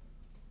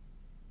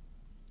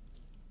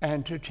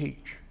and to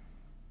teach.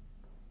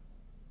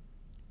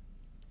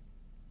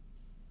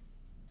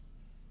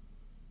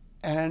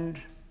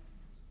 And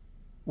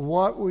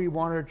what we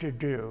wanted to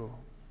do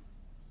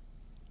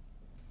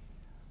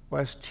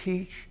was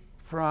teach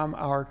from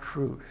our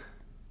truth,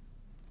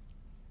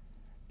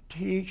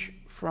 teach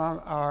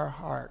from our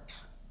hearts.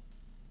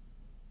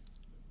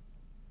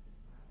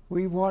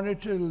 We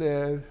wanted to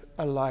live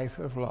a life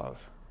of love.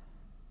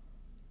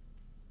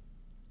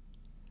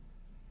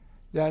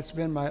 That's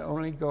been my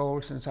only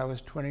goal since I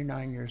was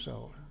 29 years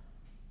old.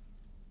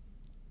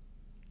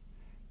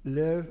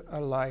 Live a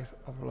life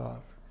of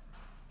love.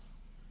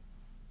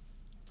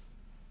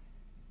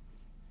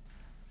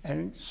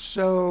 And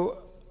so,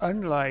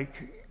 unlike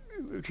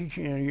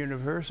teaching in a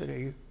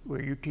university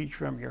where you teach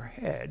from your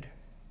head,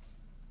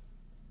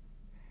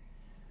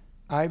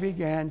 I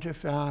began to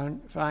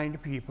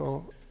find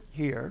people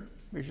here,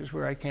 which is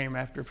where I came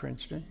after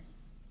Princeton,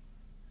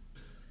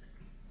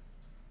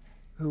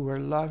 who were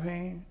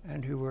loving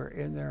and who were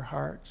in their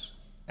hearts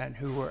and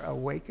who were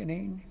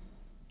awakening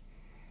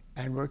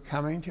and were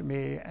coming to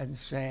me and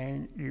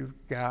saying,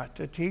 "You've got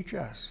to teach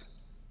us."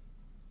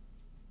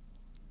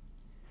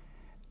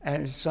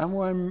 And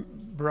someone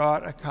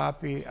brought a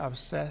copy of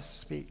Seth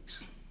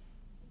Speaks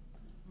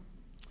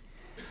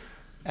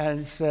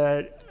and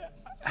said,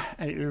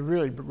 and he was a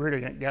really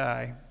brilliant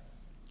guy,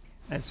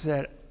 and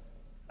said,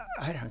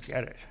 "I don't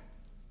get it.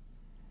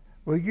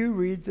 Will you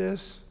read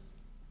this?"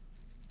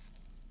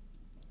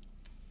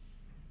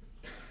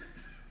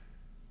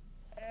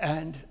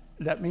 And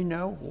let me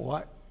know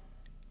what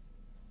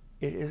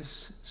it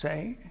is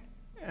saying.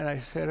 And I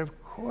said,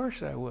 "Of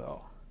course I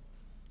will."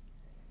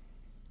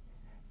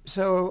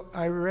 So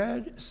I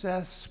read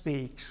Seth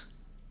Speaks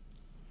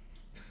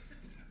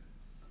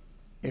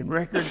in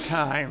record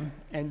time,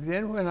 and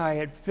then when I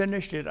had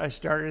finished it, I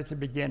started at the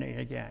beginning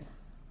again.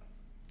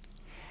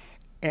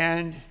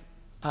 And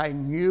I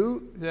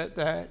knew that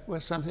that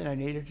was something I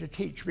needed to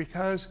teach,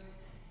 because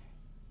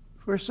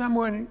for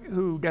someone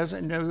who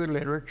doesn't know the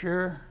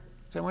literature,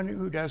 someone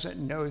who doesn't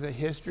know the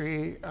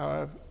history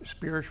of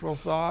spiritual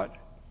thought,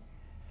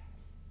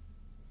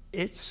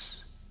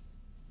 it's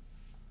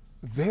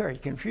very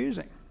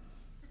confusing.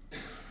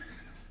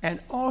 And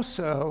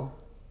also,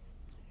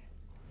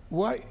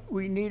 what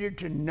we needed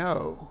to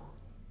know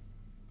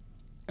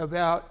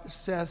about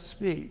Seth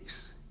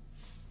Speaks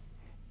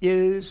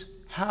is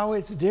how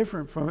it's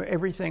different from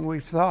everything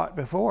we've thought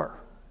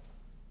before,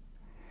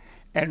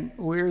 and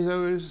where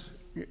those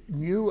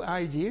new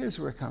ideas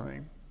were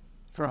coming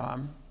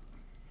from,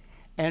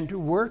 and to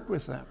work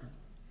with them.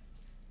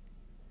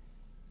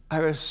 I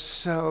was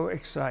so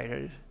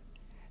excited,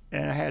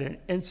 and I had an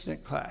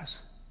instant class.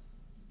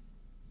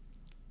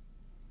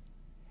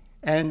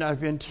 And I've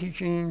been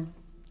teaching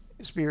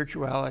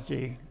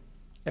spirituality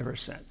ever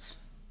since.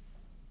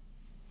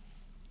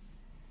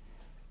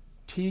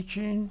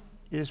 Teaching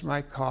is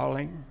my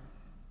calling.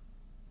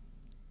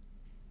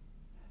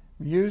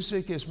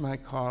 Music is my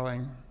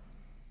calling.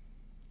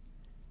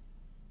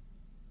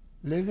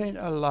 Living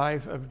a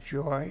life of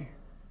joy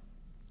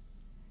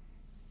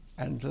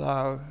and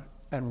love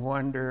and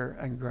wonder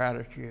and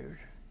gratitude.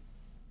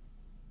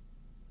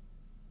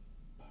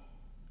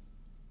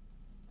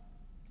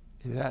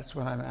 That's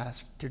what I'm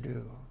asked to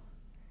do.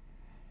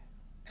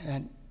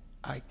 And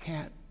I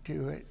can't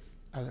do it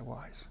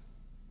otherwise.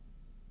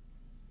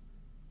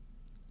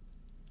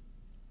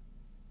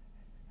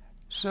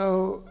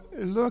 So,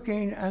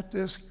 looking at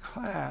this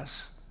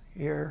class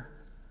here,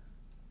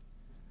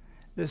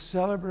 this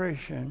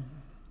celebration,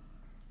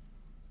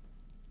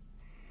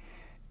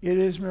 it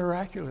is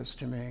miraculous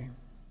to me,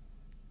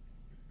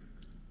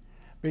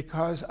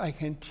 because I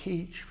can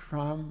teach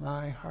from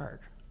my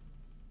heart.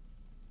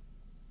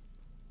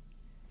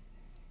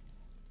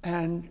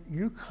 And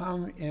you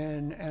come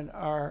in and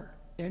are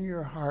in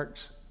your hearts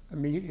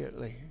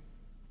immediately.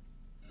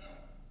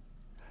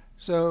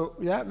 So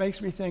that makes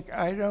me think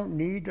I don't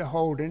need to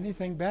hold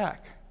anything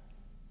back.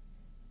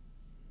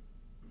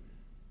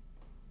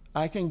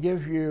 I can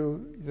give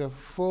you the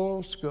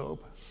full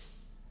scope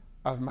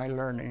of my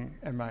learning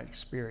and my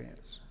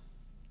experience.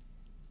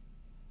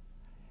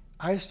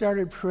 I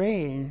started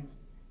praying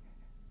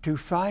to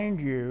find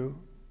you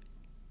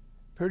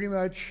pretty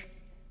much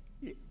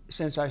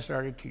since I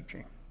started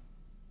teaching.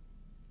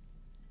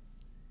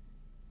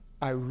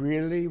 I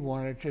really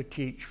wanted to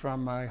teach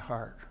from my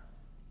heart.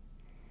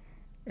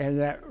 And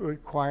that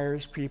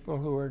requires people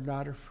who are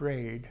not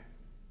afraid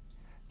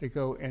to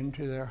go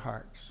into their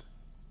hearts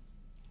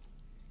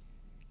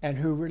and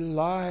who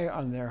rely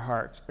on their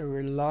hearts, who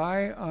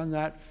rely on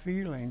that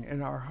feeling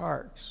in our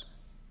hearts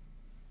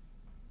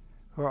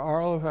for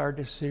all of our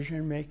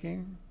decision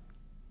making,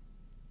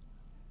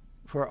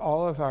 for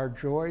all of our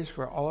joys,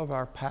 for all of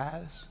our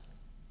paths.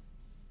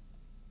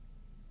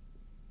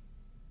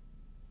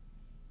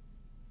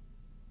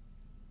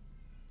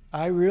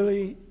 I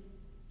really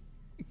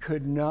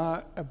could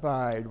not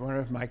abide one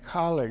of my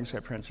colleagues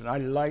at Princeton. I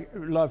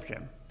loved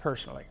him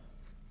personally.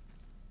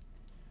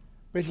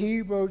 But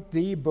he wrote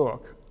the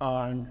book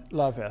on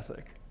love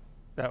ethic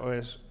that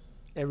was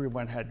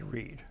everyone had to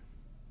read.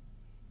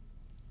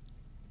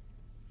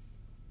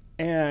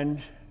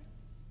 And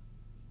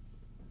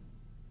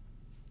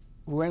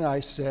when I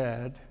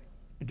said,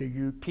 "Do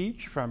you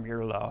teach from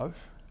your love?"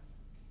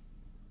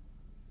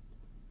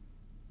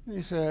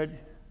 he said,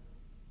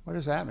 "What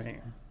does that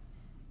mean?"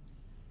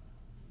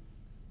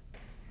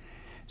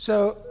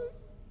 So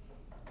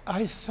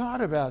I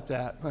thought about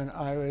that when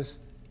I was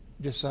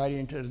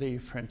deciding to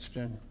leave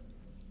Princeton.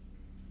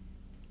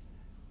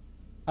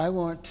 I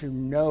want to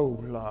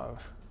know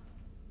love.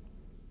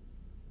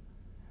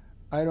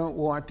 I don't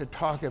want to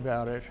talk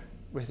about it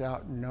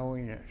without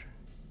knowing it.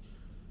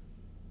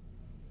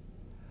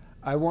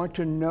 I want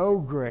to know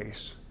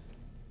grace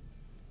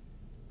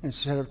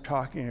instead of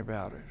talking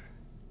about it.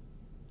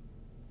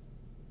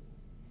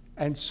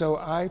 And so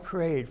I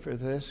prayed for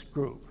this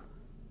group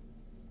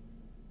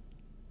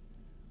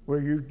where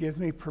you give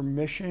me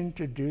permission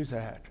to do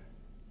that,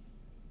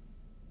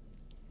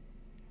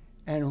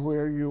 and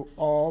where you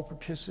all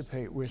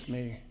participate with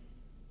me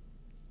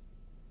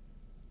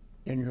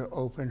in your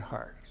open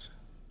hearts.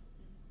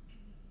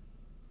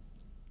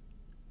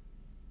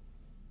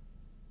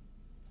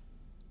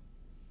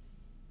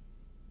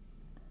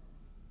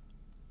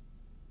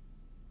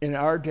 In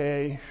our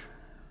day,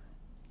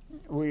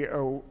 we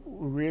are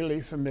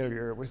really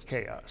familiar with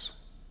chaos.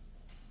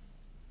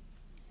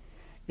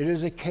 It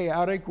is a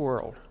chaotic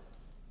world.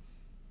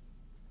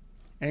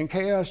 And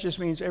chaos just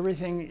means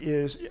everything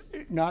is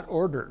not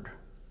ordered.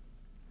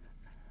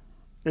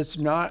 It's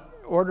not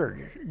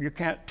ordered. You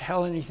can't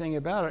tell anything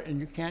about it, and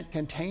you can't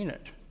contain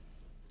it.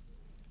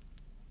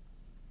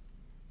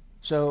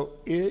 So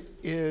it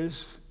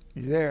is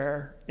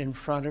there in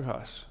front of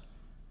us.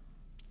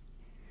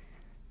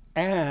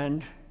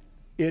 And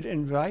it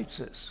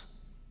invites us.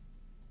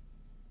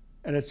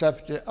 And it's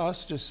up to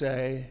us to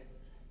say,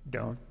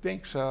 "Don't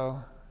think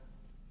so."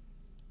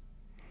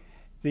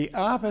 The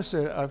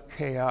opposite of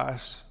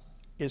chaos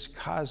is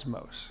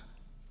cosmos.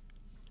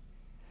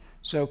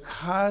 So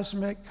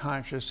cosmic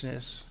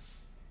consciousness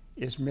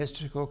is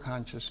mystical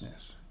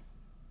consciousness.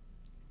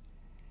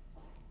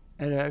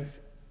 And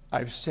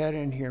I've said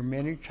in here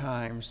many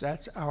times,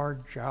 that's our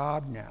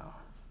job now,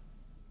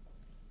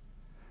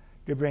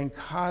 to bring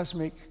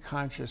cosmic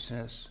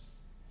consciousness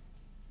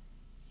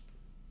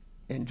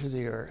into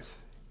the earth.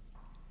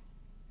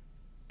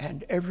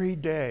 And every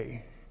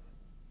day,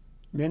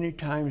 many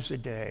times a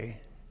day,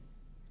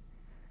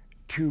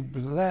 to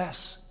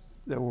bless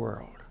the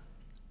world.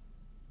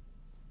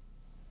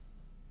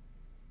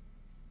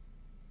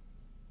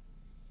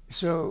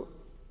 So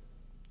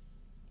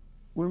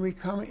when we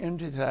come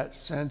into that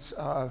sense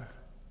of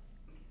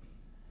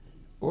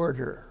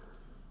order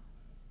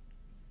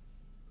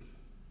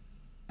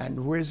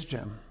and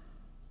wisdom,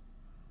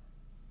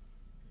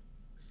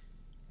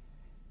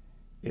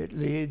 it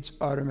leads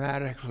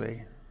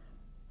automatically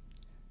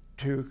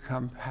to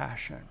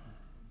compassion.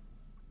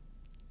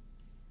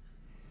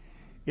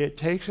 It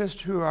takes us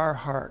to our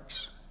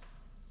hearts.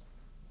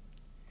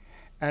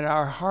 And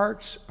our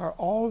hearts are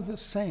all the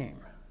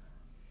same.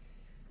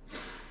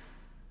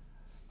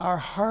 Our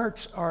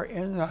hearts are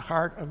in the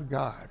heart of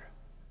God.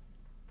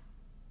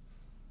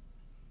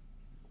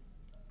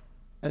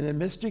 And the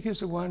mystic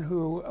is the one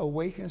who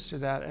awakens to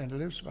that and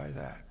lives by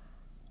that.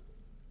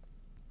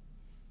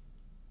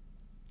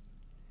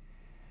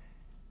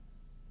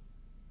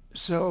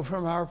 So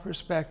from our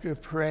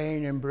perspective,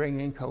 praying and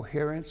bringing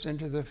coherence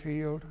into the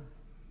field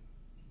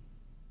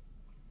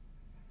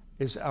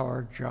is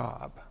our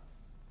job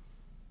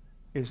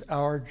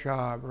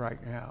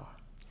right now.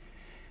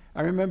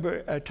 I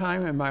remember a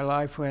time in my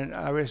life when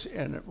I was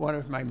in one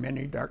of my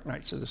many dark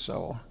nights of the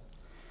soul,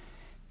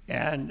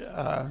 and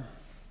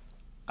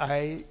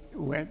I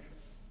went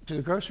to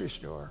the grocery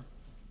store,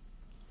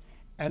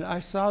 and I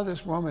saw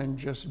this woman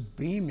just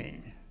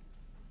beaming,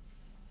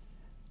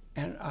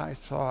 and I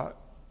thought,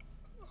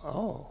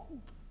 oh,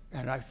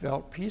 and I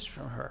felt peace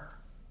from her.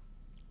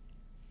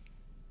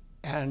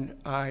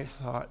 And I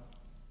thought,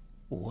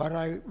 what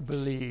I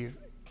believe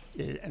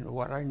and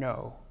what I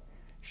know,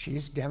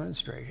 she's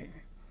demonstrating.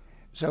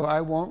 So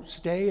I won't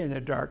stay in the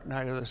dark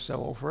night of the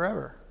soul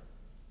forever.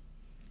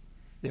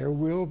 There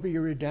will be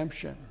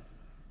redemption.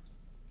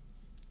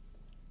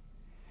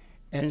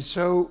 And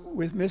so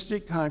with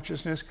mystic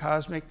consciousness,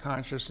 cosmic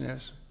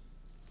consciousness,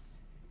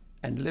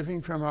 and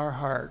living from our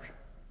heart,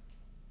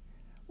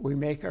 we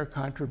make our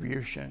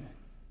contribution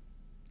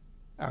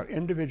our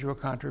individual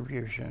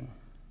contribution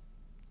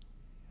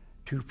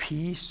to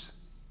peace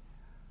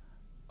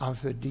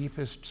of the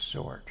deepest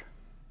sort.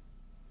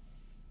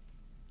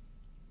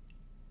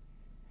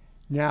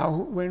 Now,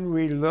 when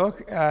we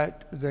look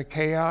at the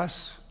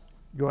chaos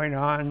going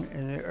on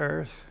in the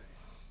earth,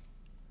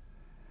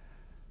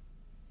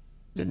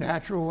 the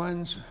natural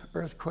ones,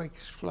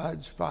 earthquakes,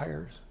 floods,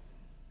 fires,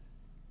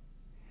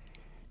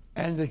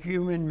 and the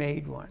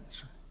human-made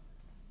ones,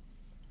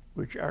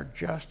 which are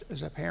just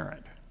as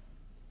apparent,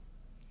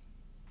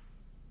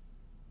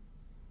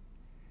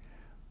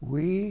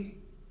 we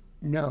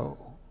know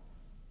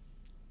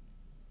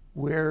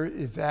where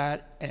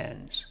that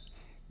ends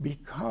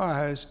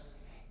because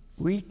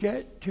we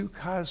get to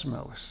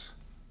cosmos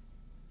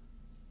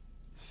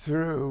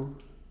through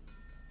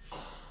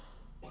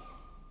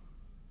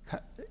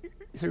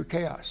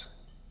chaos.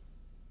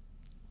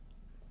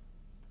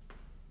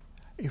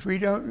 If we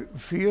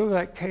don't feel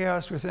that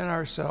chaos within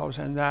ourselves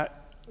and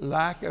that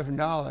lack of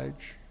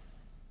knowledge,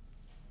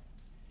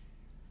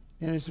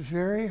 then it's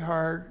very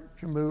hard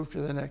to move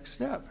to the next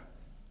step.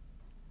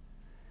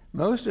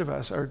 Most of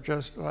us are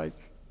just like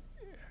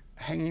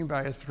hanging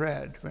by a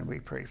thread when we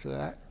pray for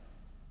that.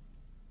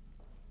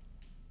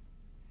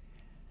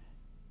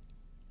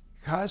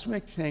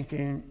 Cosmic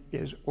thinking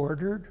is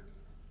ordered,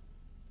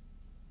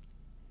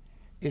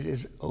 it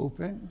is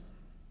open,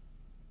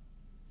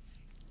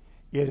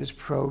 it is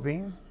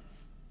probing,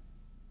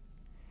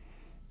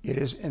 it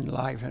is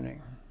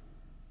enlivening.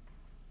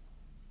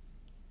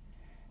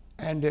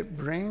 And it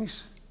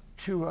brings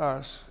to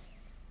us,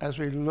 as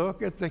we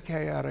look at the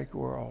chaotic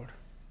world,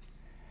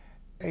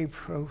 a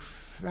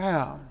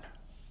profound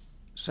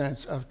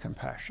sense of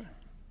compassion.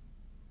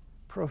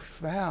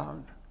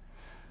 Profound.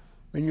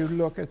 When you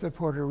look at the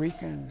Puerto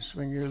Ricans,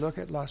 when you look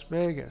at Las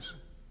Vegas,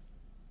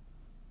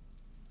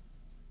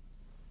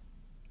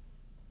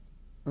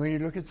 when you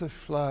look at the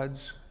floods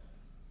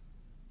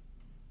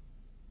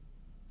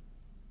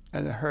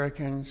and the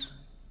hurricanes,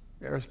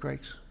 the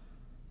earthquakes,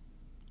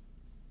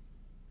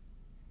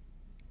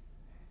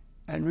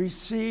 and we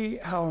see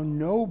how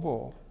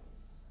noble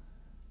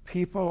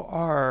people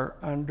are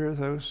under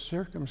those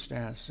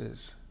circumstances,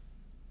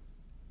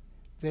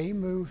 they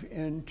move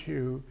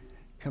into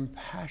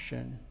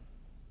compassion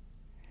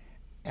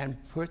and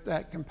put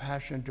that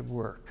compassion to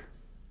work.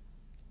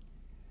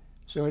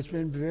 So it's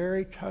been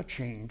very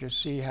touching to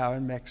see how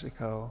in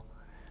Mexico,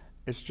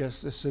 it's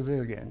just the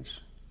civilians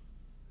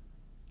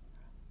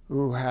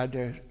who had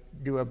to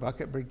do a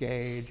bucket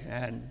brigade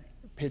and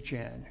pitch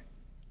in.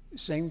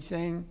 Same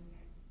thing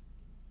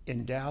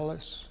in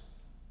Dallas,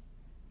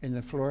 in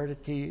the Florida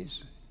Keys,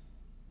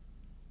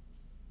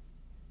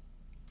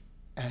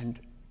 and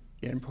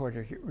in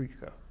Puerto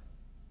Rico,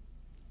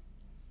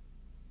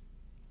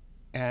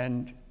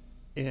 and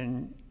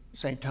in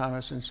St.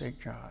 Thomas and St.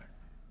 John.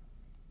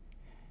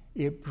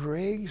 It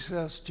brings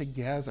us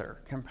together.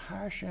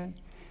 Compassion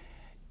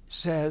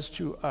says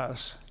to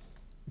us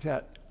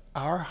that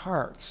our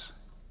hearts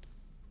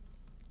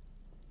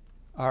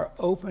are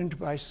opened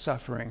by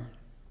suffering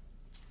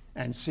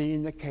and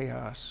seeing the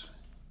chaos,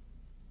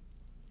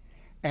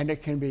 and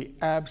it can be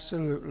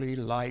absolutely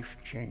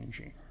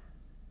life-changing.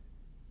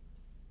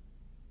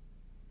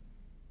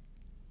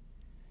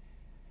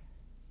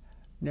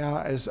 Now,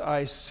 as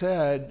I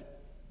said,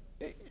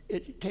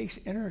 it takes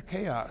inner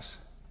chaos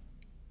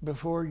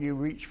before you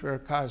reach for a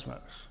cosmos.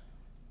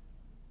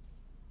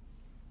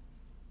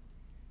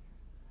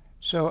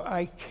 So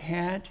I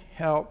can't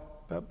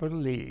help but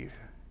believe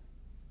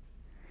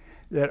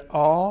that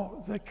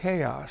all the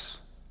chaos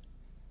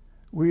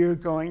we are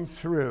going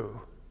through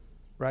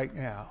right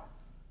now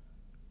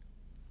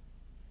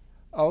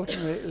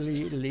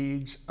ultimately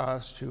leads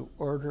us to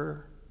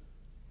order,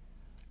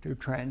 to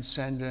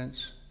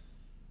transcendence,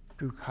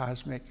 to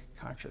cosmic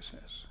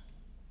consciousness.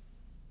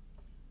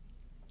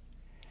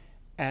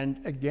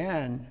 And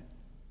again,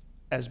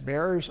 as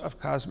bearers of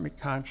cosmic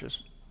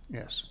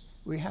consciousness,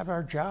 we have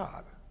our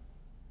job.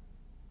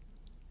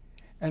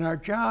 And our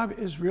job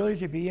is really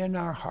to be in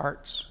our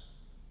hearts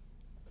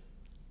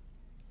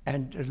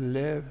and to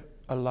live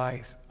a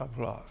life of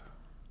love.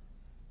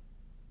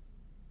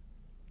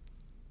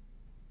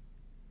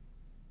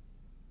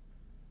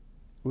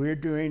 We're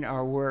doing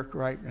our work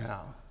right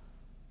now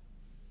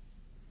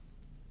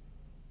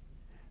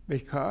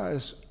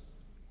because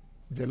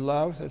the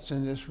love that's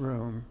in this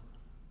room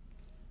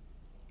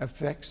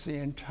affects the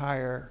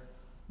entire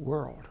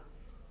world.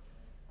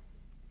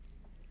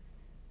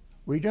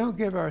 We don't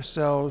give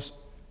ourselves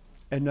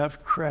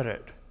enough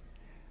credit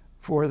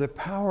for the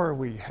power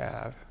we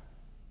have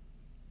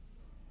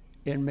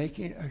in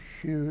making a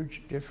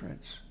huge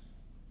difference.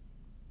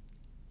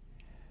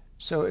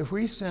 So if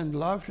we send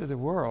love to the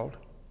world,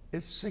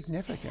 it's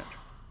significant.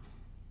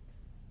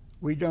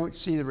 We don't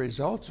see the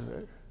results of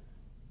it,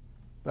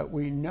 but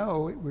we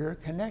know we're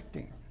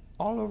connecting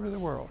all over the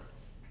world.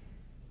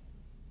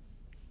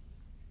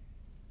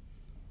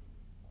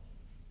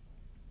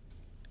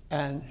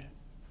 And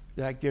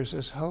that gives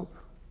us hope.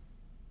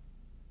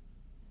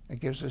 It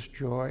gives us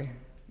joy.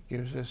 It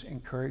gives us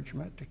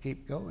encouragement to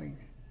keep going.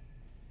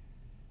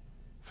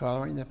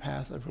 following the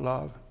path of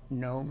love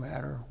no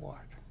matter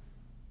what.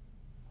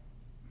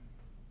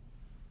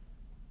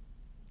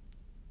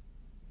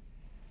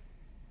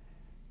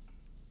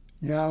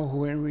 Now,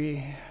 when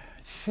we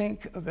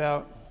think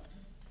about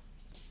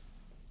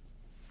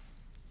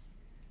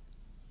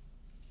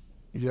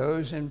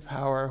those in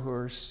power who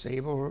are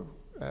saber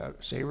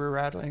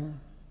rattling,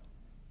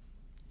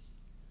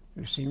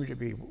 who seem to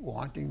be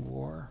wanting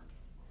war,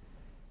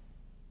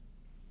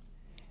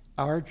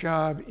 our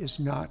job is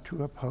not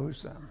to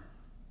oppose them.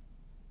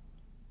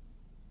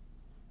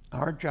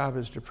 Our job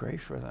is to pray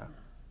for them.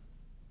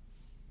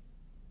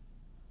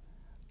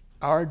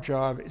 Our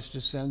job is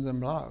to send them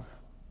love,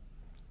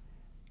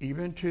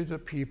 even to the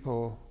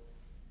people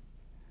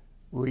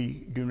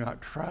we do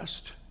not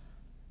trust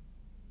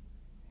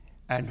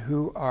and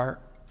who are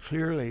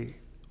clearly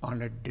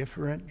on a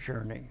different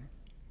journey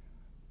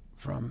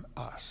from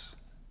us.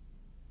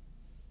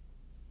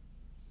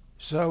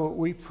 So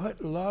we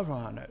put love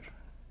on it.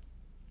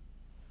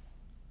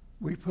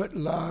 We put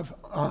love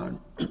on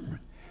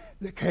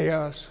the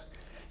chaos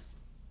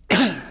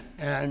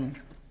and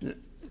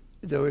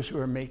those who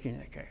are making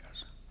the chaos.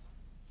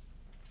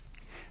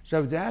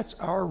 So that's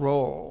our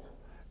role,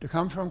 to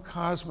come from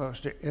cosmos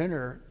to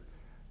inner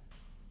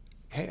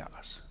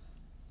chaos.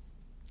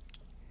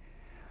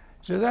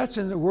 So that's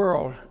in the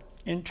world.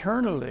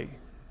 Internally,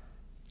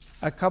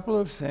 a couple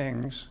of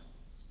things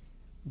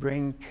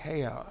bring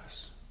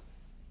chaos.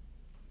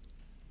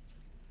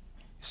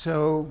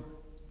 So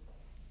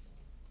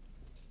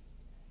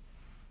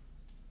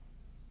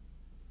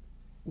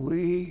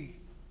we,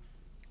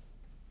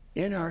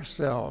 in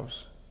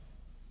ourselves,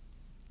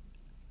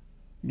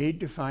 need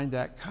to find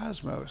that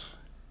cosmos.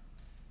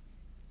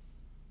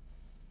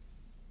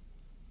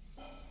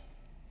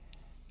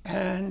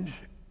 And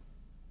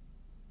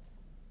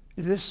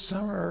this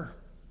summer,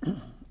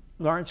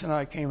 Lawrence and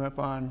I came up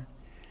on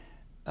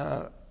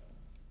a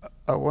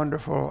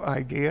wonderful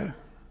idea.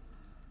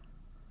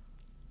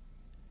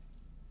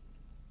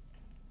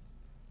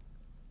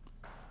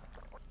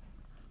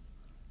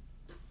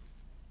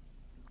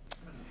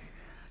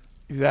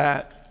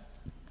 That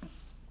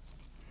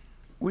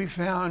we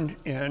found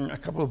in a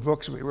couple of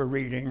books we were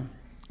reading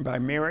by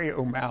Mary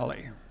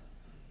O'Malley.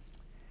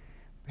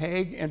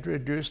 Peg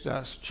introduced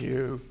us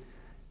to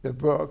the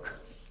book,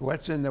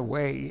 What's in the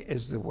Way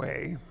is the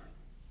Way.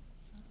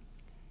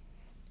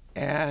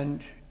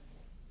 And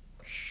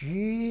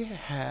she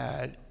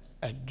had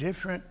a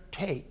different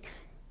take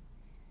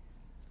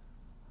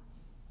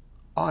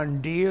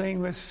on dealing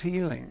with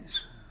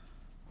feelings.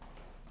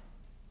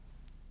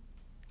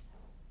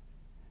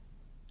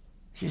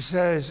 She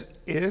says,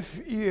 if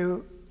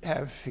you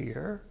have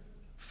fear,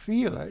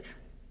 feel it,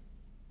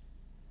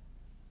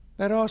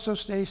 but also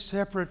stay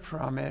separate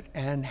from it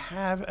and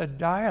have a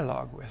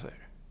dialogue with it.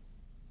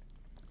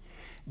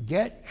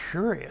 Get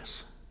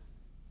curious.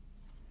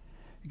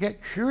 Get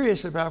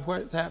curious about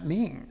what that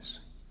means.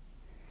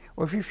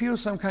 Or if you feel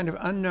some kind of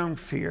unknown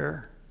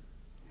fear,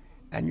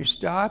 and you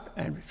stop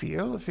and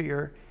feel the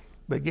fear,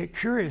 but get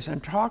curious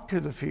and talk to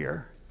the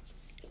fear,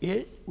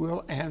 it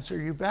will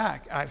answer you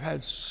back. I've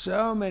had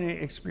so many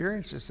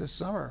experiences this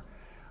summer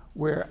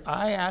where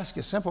I ask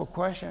a simple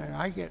question and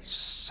I get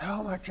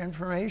so much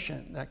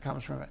information that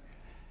comes from it.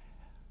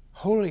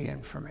 Holy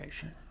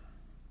information.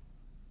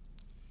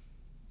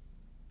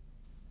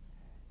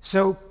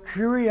 So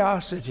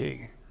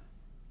curiosity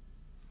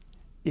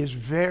is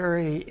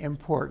very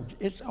important.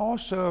 It's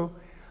also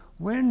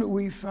when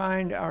we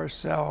find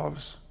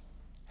ourselves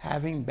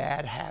having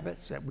bad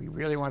habits that we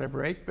really want to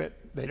break, but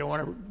they don't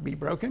want to be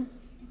broken.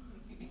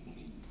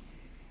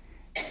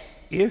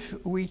 If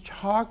we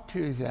talk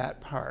to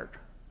that part,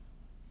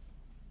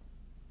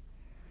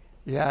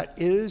 that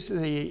is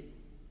the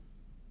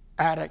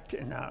addict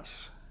in us,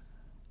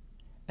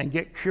 and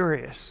get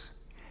curious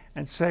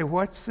and say,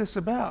 what's this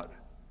about?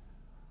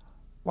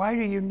 Why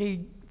do you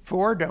need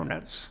 4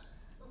 donuts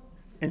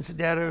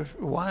instead of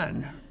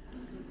 1?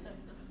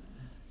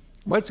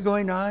 What's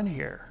going on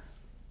here?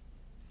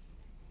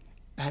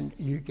 And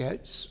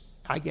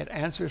I get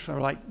answers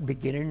from like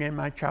beginning in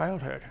my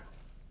childhood.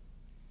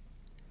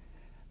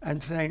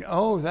 And saying,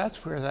 oh,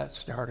 that's where that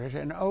started,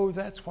 and oh,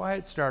 that's why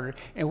it started.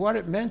 And what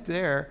it meant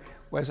there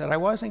was that I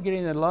wasn't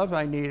getting the love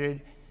I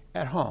needed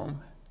at home,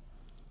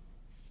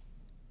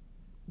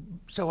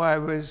 so I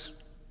was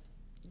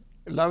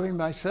loving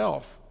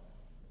myself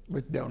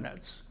with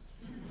donuts.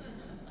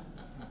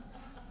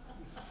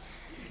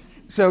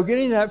 So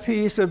getting that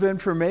piece of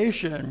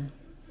information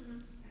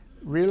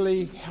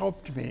really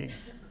helped me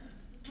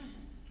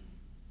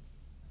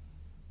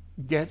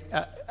get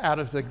out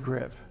of the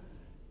grip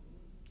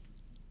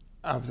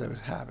of those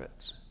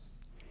habits.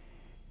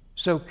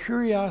 So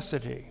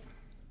curiosity,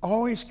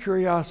 always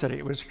curiosity.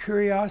 It was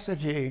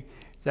curiosity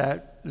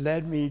that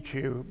led me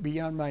to be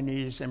on my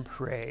knees and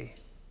pray.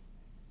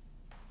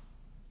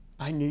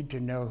 I need to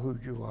know who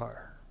you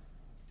are.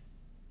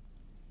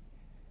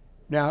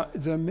 Now,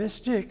 the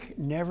mystic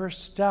never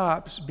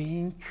stops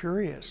being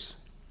curious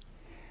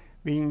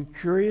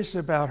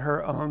about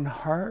her own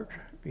heart,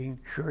 being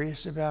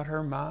curious about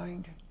her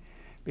mind,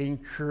 being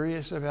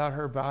curious about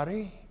her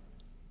body,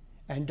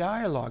 and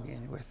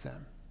dialoguing with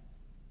them,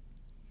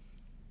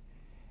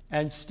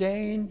 and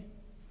staying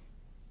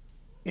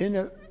in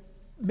a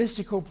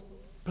mystical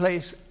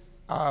place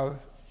of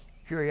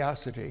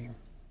curiosity,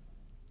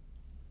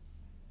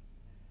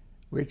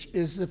 which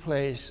is the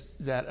place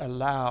that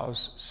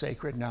allows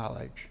sacred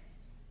knowledge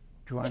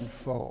to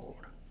unfold.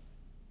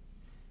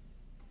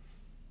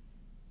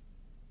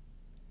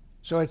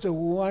 So it's a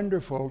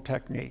wonderful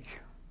technique,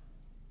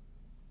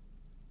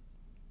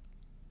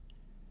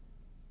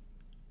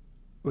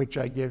 which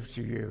I give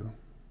to you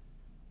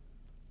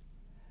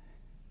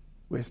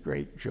with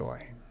great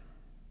joy.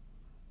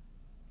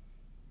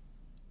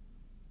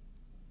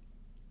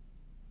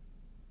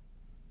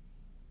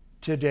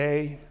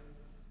 Today,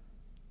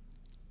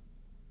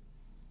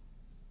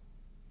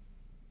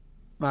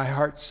 my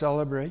heart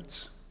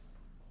celebrates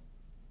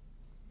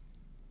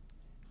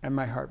and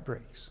my heart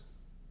breaks.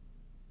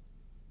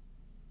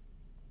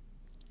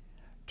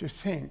 To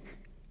think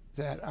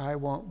that I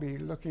won't be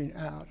looking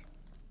out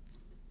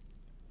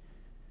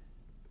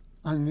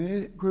on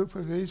the group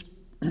of these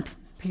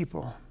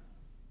people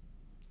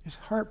is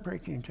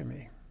heartbreaking to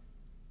me.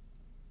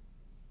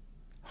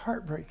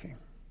 Heartbreaking.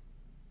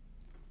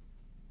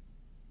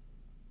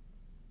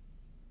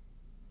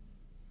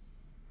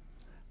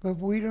 But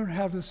we don't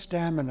have the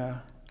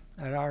stamina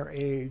at our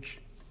age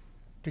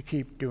to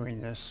keep doing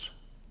this.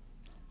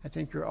 I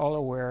think you're all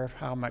aware of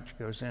how much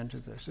goes into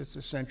this. It's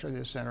essentially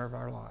the center of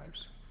our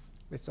lives.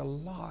 It's a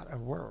lot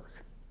of work,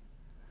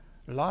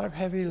 a lot of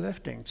heavy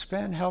lifting.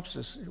 Sven helps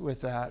us with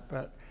that,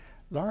 but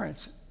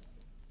Lawrence,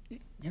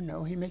 you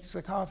know, he makes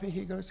the coffee,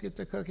 he goes to get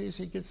the cookies,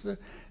 he gets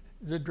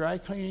the dry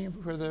cleaning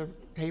for the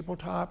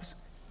tabletops.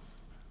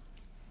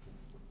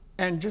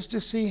 And just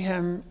to see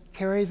him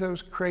carry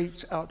those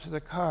crates out to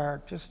the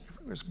car just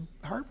was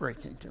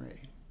heartbreaking to me,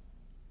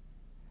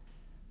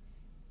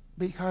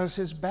 because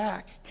his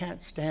back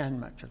can't stand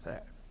much of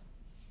that.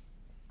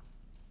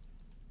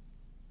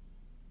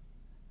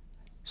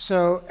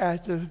 So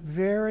at the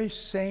very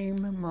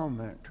same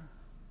moment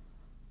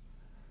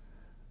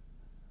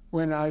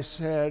when I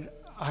said,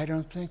 I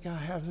don't think I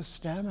have the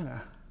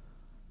stamina,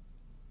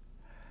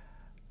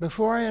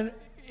 before I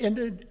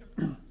ended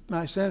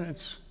my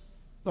sentence,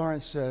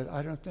 Lawrence said,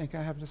 I don't think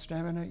I have the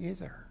stamina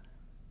either.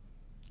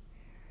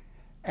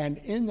 And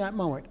in that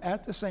moment,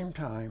 at the same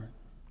time,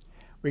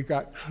 we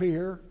got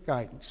clear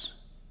guidance.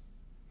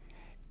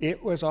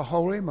 It was a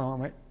holy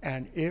moment,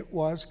 and it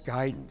was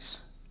guidance.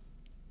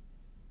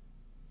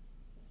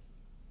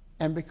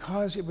 And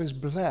because it was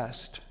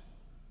blessed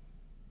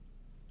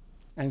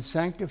and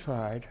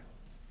sanctified,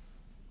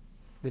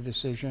 the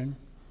decision,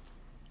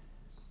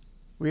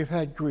 we've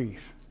had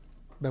grief,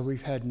 but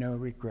we've had no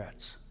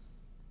regrets,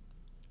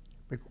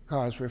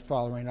 because we're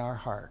following our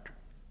heart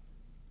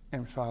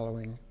and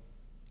following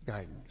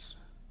guidance.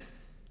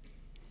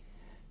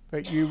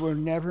 But you will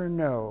never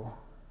know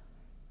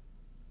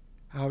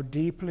how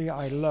deeply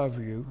I love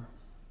you,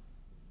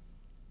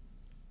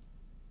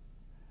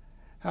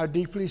 how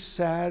deeply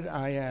sad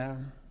I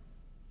am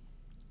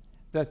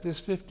that this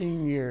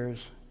 15 years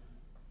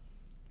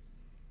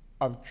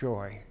of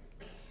joy,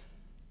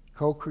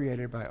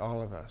 co-created by all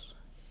of us,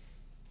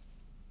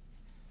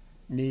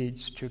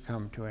 needs to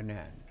come to an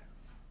end.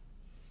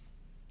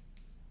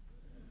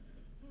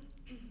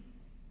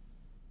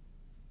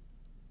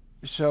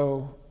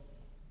 So,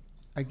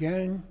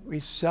 again,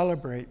 we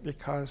celebrate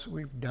because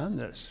we've done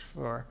this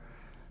for,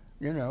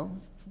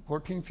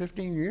 14,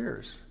 15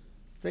 years,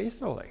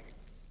 faithfully.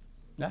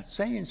 That's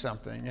saying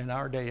something in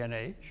our day and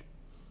age.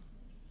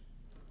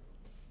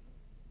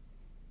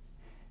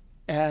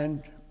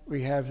 And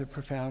we have the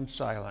profound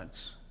silence,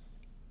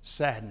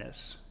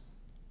 sadness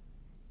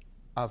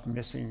of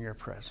missing your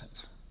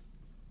presence,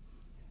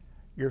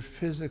 your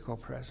physical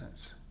presence.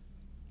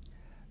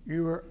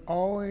 You are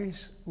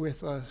always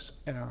with us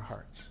in our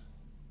hearts.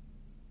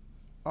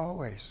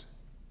 Always.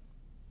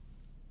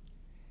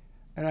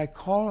 And I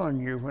call on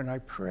you when I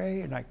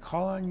pray, and I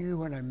call on you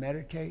when I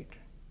meditate,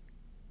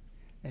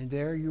 and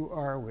there you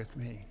are with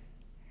me.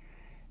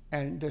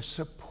 And the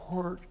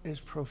support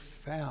is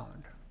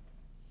profound.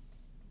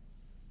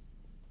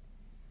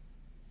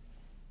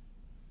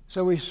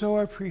 So we so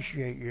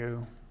appreciate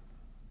you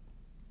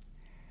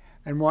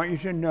and want you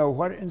to know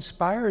what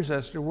inspires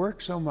us to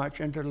work so much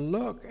and to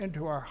look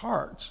into our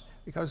hearts,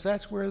 because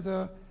that's where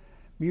the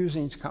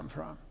musings come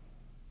from.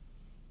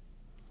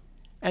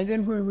 And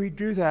then when we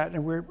do that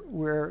and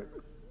we're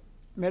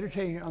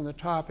meditating on the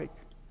topic,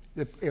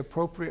 the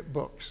appropriate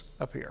books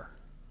appear,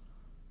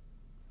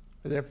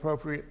 the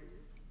appropriate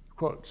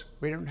quotes.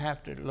 We don't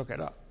have to look it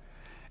up.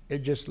 It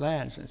just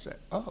lands and says,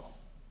 oh,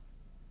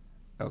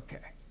 okay,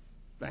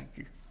 thank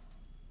you.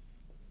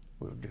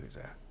 We'll do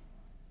that.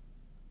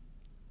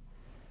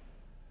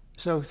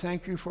 So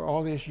thank you for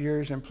all these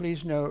years, and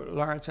please know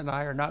Lawrence and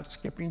I are not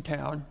skipping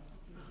town.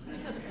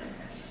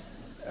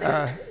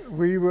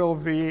 We will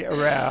be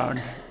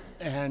around,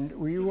 and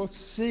we will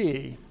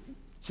see,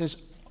 since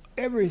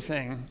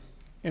everything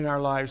in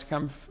our lives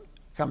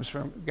comes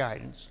from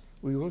guidance,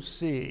 we will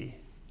see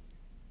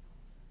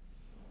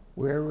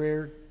where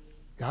we're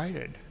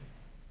guided.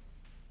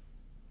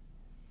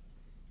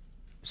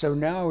 So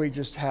now we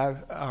just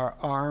have our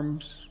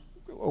arms,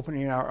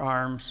 opening our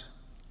arms,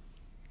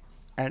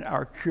 and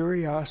our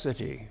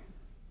curiosity.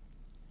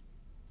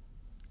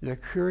 The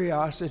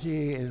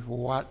curiosity is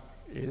what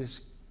is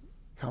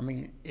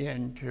coming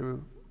in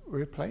to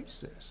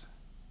replace this.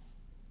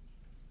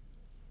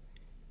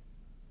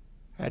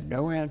 Had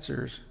no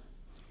answers,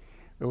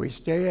 but we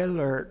stay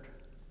alert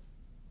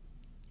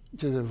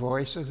to the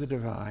voice of the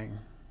divine,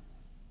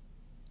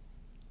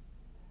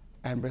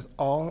 and with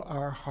all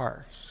our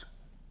hearts,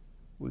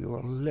 we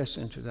will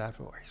listen to that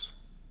voice.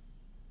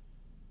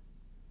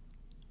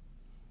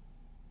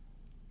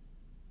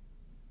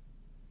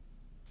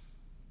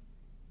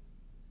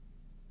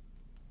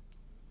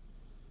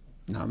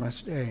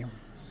 Namaste.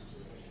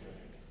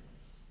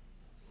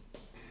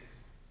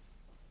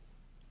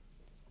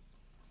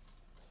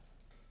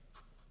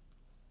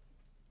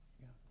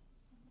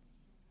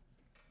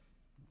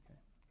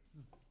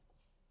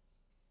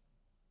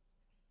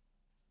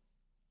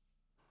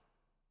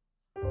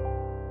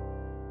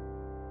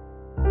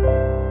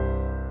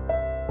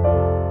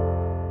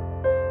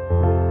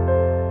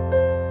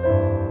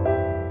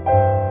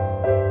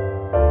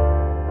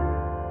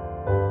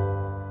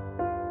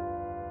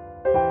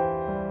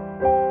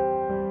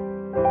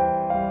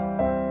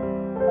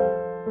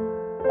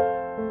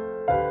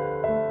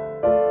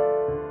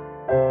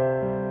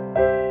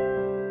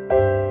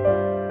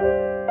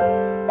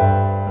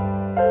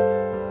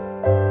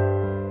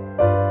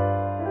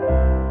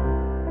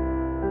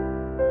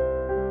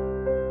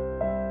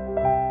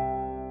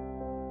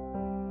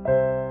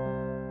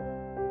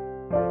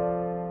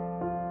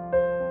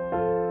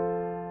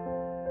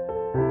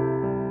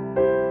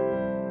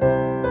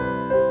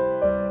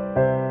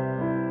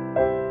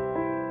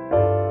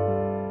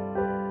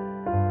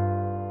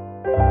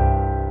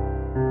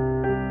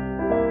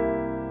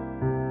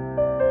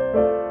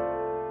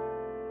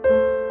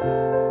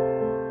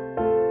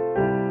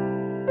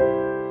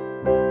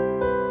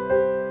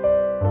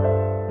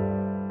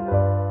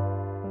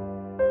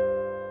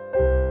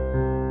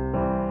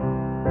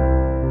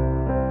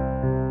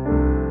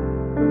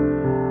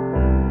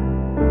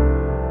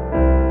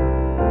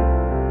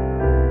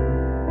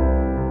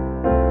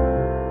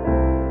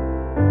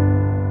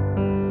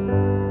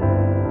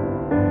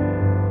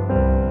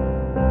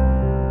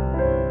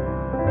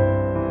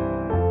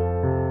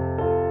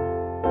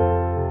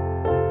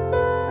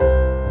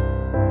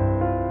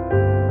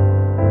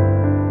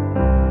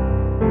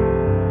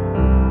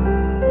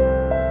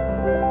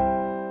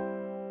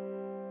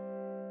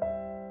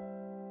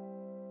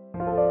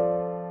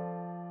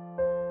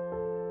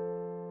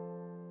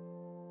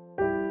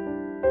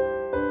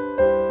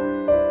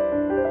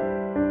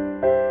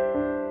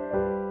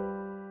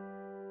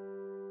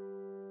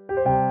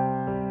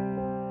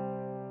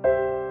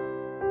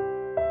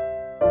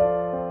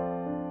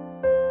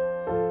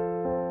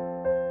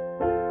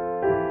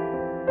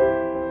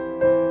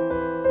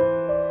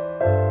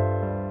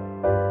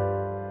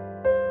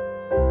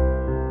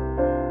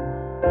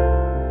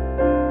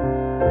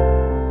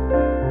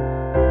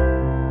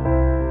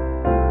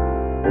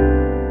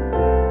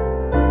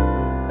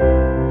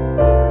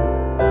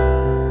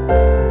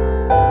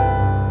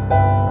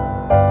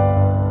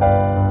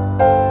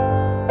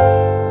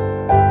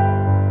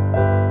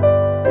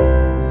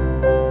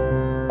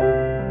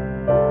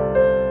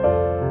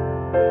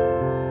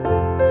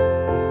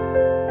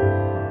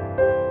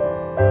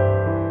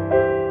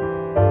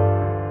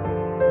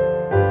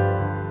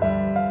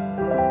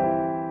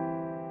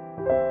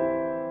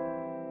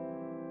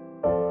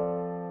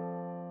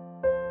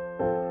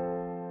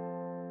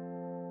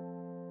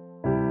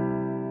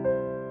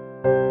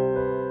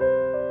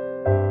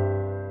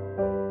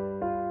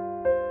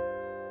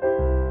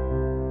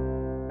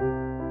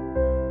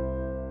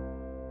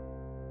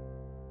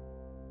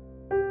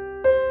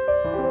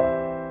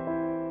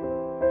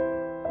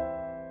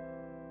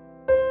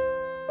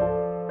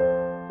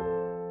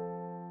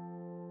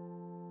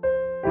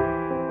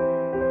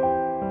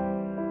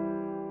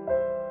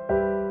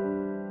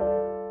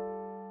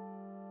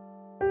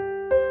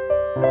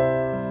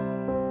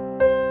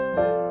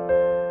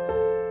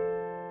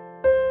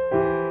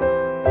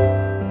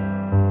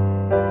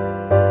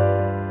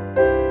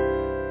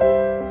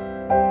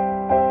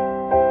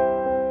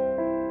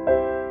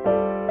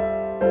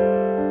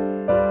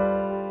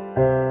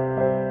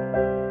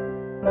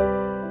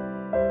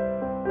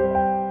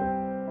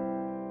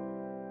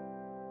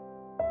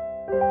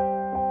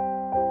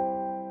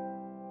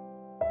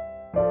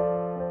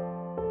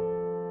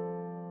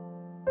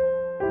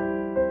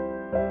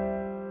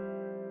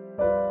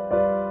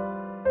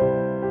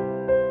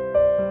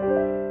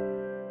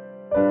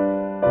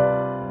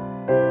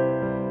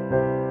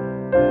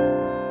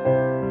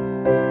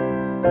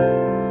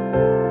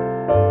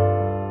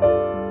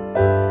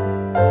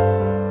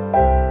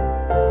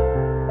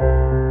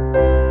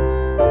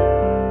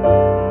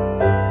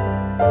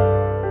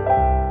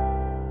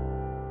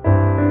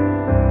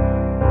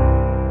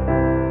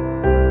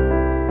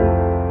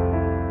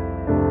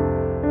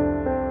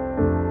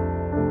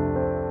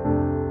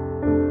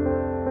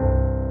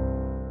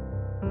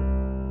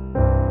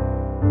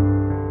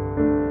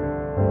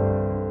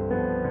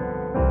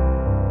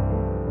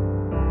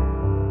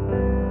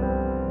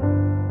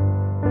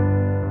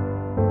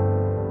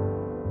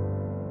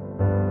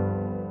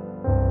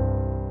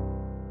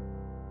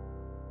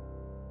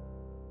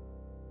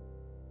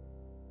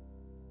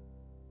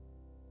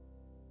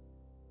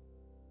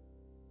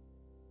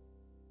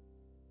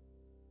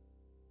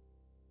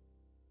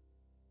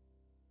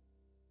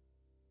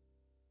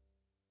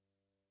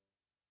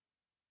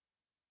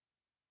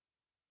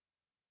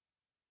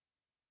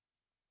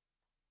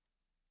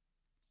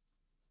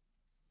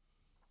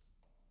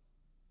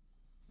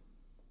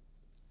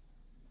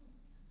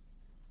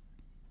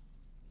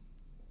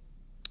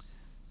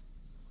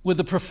 With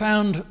the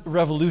profound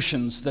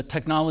revolutions that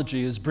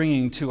technology is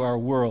bringing to our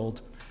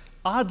world,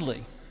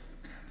 oddly,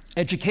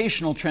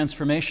 educational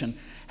transformation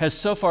has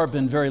so far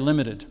been very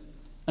limited,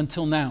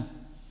 until now.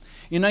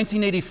 In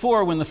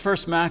 1984, when the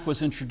first Mac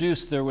was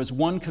introduced, there was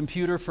one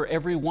computer for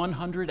every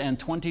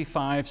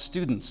 125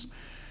 students.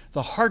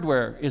 The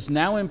hardware is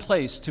now in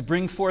place to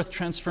bring forth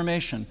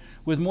transformation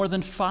with more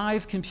than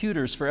 5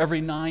 computers for every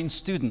 9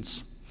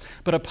 students.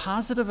 But a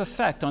positive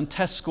effect on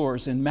test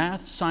scores in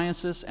math,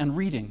 sciences, and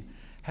reading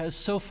has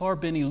so far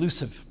been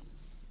elusive.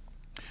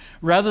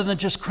 Rather than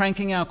just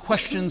cranking out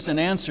questions and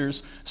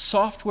answers,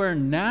 software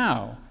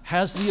now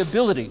has the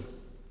ability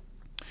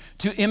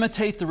to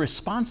imitate the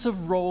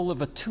responsive role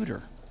of a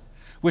tutor,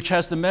 which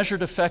has the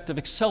measured effect of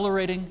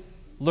accelerating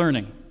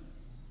learning.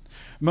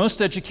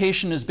 Most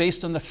education is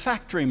based on the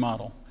factory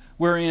model,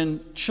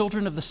 wherein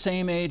children of the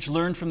same age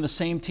learn from the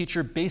same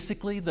teacher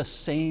basically the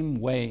same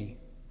way.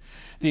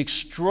 The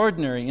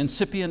extraordinary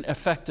incipient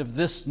effect of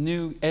this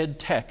new ed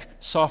tech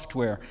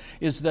software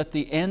is that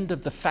the end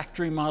of the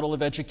factory model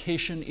of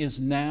education is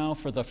now,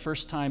 for the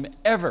first time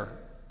ever,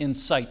 in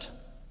sight.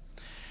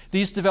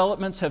 These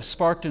developments have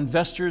sparked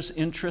investors'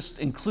 interest,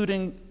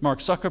 including Mark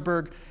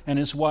Zuckerberg and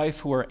his wife,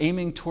 who are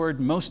aiming toward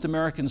most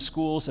American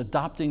schools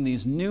adopting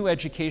these new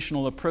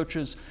educational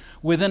approaches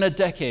within a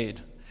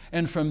decade,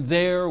 and from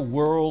there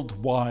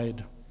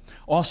worldwide.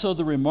 Also,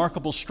 the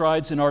remarkable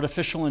strides in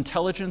artificial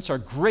intelligence are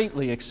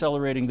greatly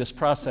accelerating this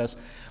process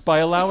by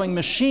allowing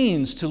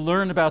machines to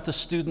learn about the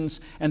students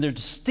and their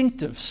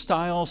distinctive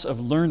styles of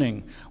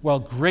learning, while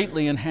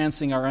greatly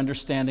enhancing our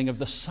understanding of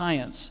the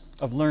science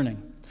of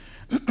learning.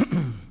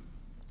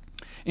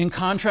 In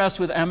contrast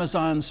with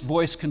Amazon's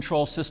voice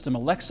control system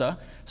Alexa,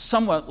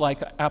 somewhat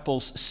like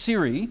Apple's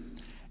Siri,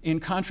 in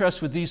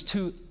contrast with these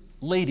two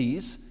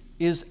ladies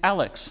is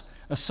Alex,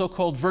 a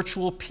so-called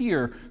virtual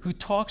peer who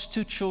talks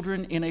to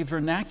children in a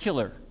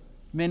vernacular,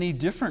 many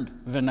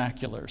different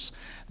vernaculars,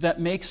 that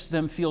makes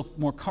them feel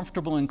more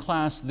comfortable in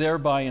class,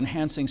 thereby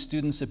enhancing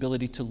students'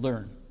 ability to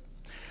learn.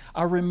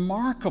 A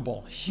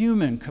remarkable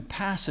human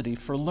capacity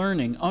for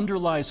learning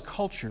underlies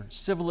culture,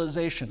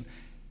 civilization,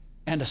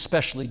 and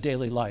especially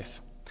daily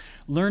life.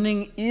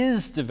 Learning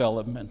is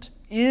development,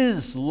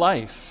 is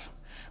life.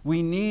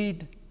 We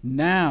need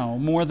now,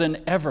 more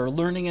than ever,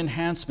 learning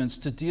enhancements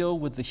to deal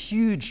with the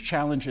huge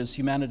challenges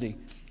humanity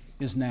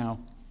is now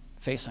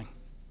facing.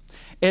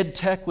 Ed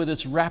tech, with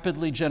its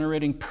rapidly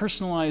generating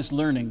personalized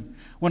learning,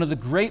 one of the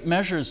great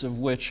measures of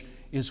which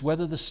is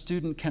whether the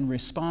student can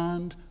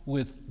respond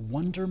with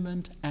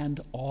wonderment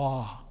and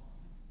awe.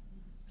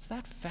 Is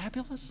that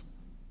fabulous?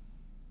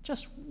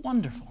 Just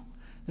wonderful.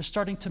 They're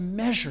starting to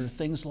measure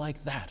things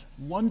like that,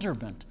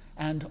 wonderment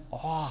and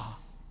awe.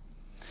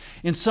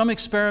 In some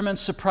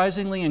experiments,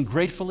 surprisingly and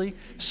gratefully,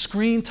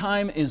 screen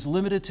time is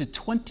limited to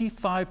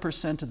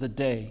 25% of the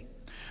day.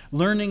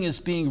 Learning is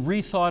being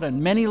rethought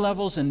on many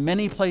levels in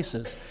many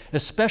places,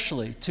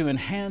 especially to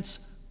enhance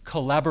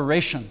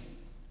collaboration.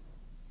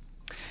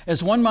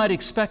 As one might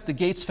expect, the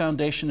Gates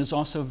Foundation is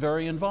also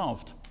very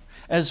involved.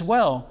 As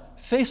well,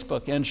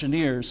 Facebook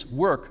engineers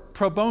work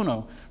pro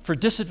bono for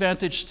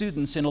disadvantaged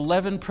students in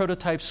 11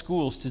 prototype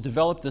schools to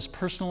develop this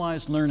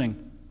personalized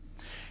learning.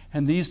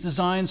 And these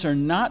designs are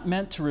not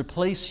meant to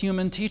replace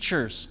human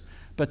teachers,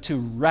 but to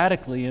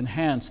radically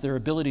enhance their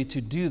ability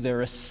to do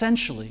their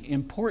essentially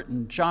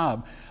important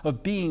job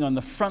of being on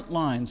the front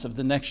lines of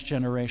the next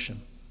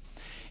generation.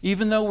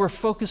 Even though we're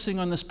focusing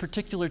on this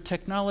particular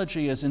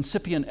technology as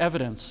incipient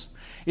evidence,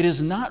 it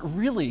is not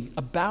really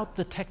about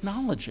the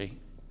technology,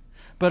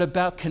 but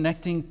about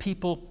connecting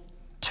people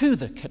to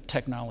the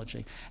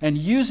technology and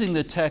using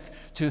the tech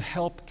to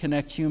help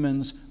connect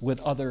humans with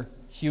other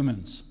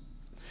humans.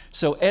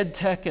 So ed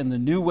tech and the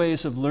new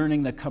ways of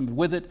learning that come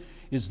with it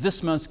is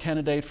this month's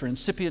candidate for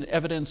incipient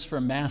evidence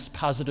for mass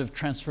positive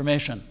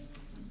transformation.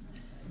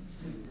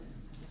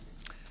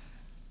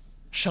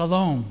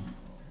 Shalom.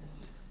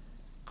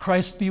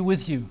 Christ be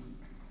with you.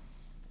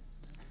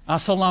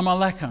 Assalamu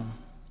alaikum.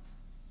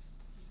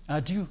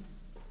 Adieu.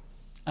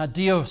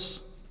 Adios.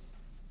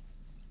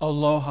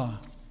 Aloha.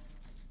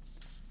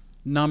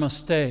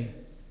 Namaste.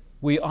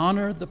 We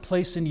honor the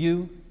place in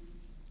you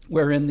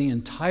wherein the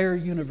entire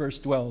universe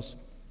dwells.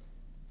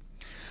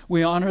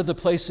 We honor the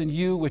place in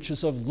you which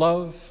is of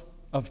love,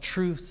 of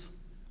truth,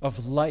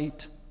 of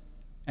light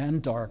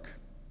and dark,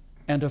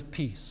 and of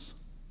peace.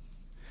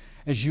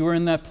 As you are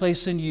in that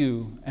place in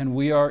you, and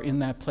we are in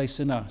that place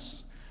in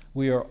us,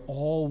 we are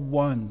all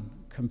one,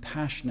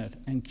 compassionate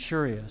and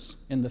curious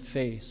in the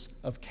face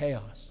of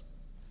chaos.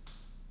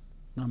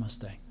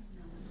 Namaste.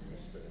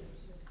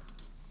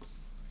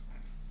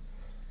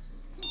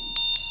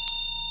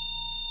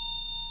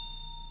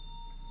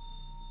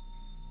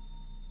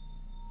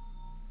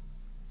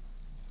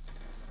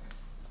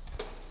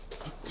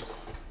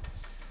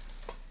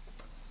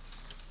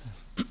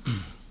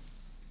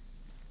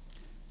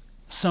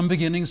 Some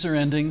beginnings are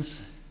endings,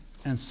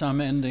 and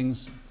some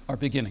endings are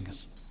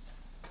beginnings.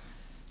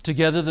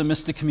 Together, the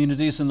mystic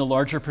communities in the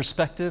larger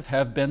perspective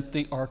have bent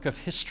the arc of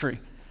history,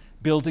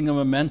 building a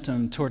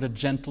momentum toward a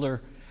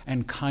gentler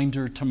and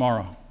kinder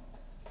tomorrow.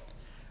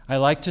 I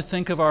like to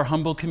think of our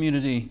humble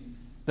community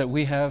that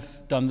we have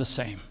done the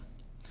same.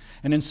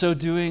 And in so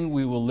doing,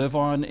 we will live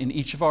on in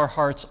each of our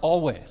hearts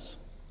always.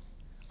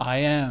 I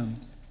am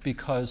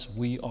because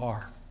we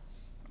are.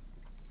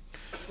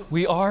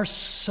 We are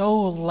so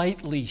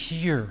lightly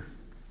here.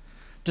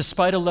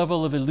 Despite a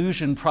level of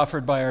illusion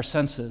proffered by our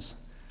senses,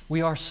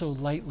 we are so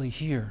lightly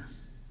here.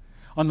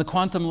 On the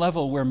quantum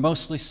level, we're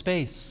mostly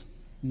space,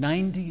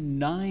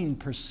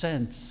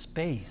 99%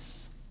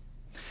 space.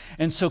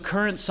 And so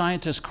current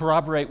scientists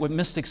corroborate what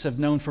mystics have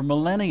known for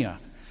millennia.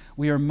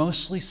 We are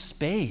mostly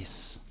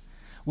space.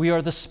 We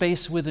are the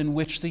space within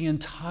which the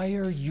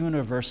entire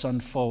universe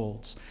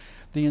unfolds.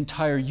 The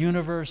entire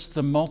universe,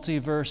 the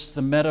multiverse,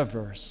 the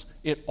metaverse,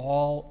 it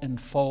all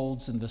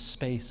unfolds in the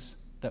space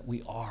that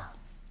we are.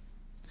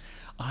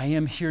 I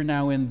am here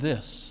now in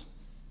this.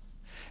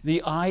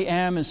 The I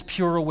am is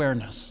pure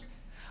awareness.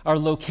 Our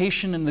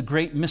location in the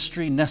great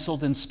mystery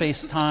nestled in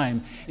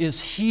space-time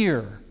is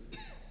here,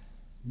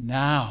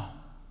 now.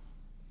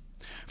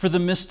 For the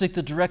mystic,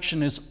 the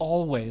direction is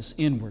always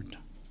inward.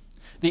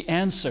 The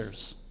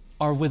answers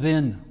are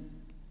within.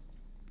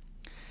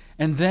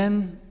 And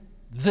then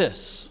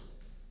this,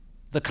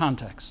 the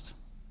context.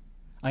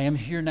 I am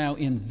here now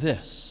in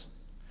this.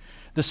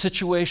 The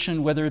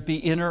situation, whether it be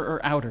inner or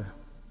outer.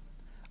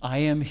 I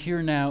am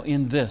here now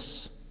in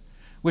this,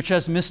 which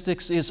as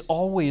mystics is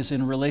always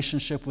in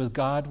relationship with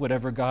God,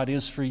 whatever God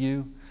is for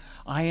you.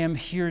 I am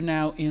here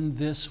now in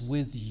this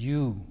with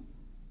you.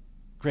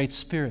 Great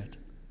Spirit,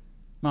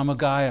 Mama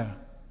Gaia,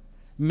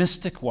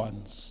 mystic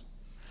ones,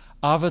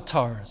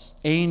 avatars,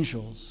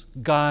 angels,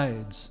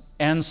 guides,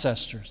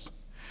 ancestors.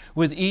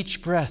 With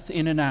each breath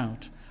in and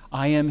out,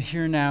 I am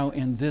here now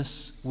in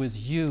this with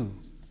you,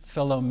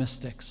 fellow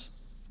mystics.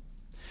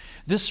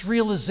 This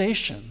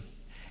realization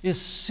is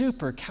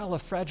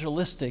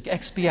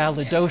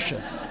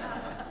supercalifragilisticexpialidocious,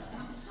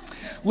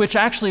 which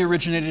actually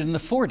originated in the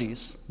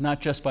 40s, not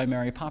just by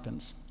Mary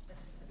Poppins.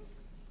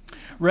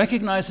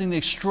 Recognizing the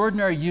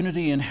extraordinary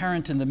unity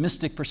inherent in the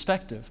mystic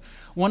perspective,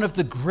 one of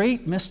the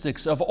great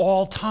mystics of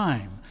all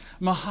time,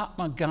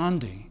 Mahatma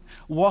Gandhi,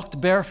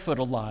 walked barefoot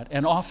a lot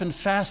and often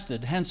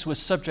fasted, hence was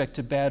subject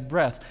to bad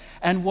breath,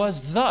 and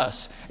was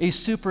thus a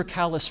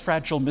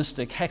supercalisfragile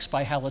mystic hexed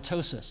by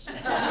halitosis.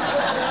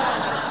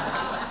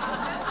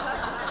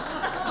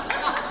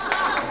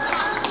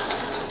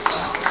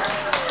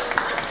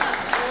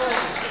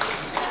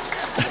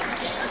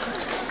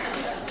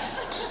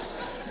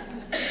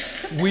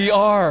 We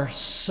are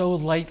so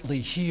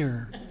lightly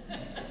here.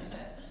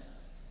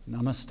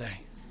 Namaste.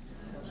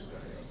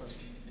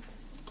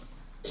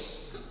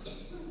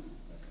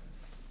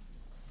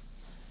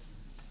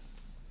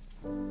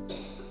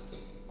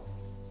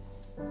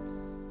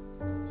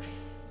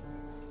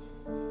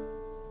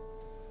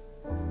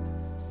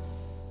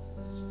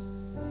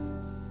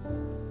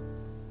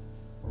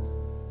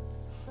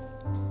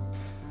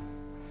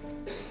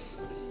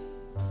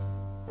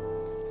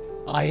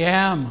 I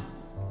am.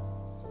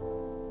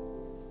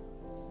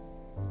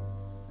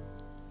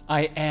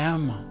 I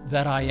am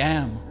that I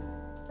am.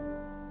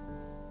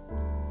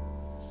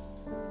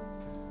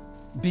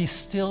 Be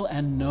still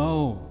and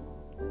know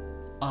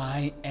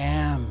I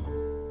am.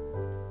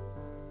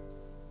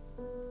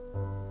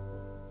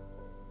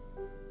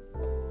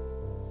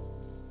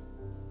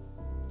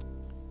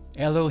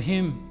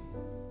 Elohim,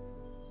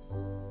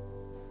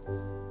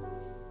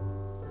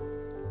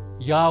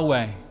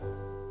 Yahweh,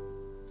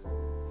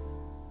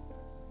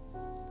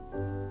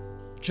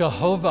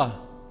 Jehovah,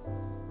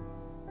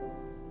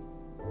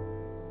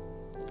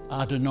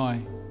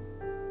 Adonai.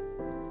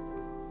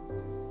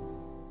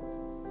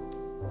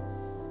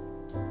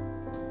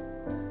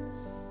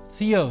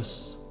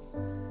 Theos,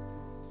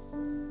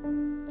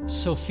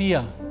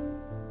 Sophia,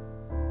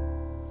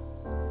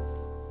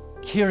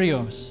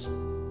 Kyrios,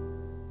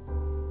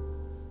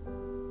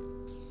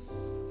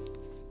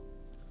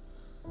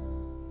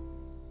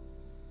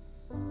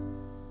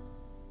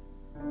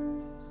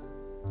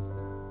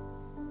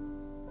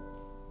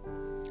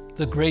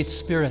 the Great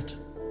Spirit,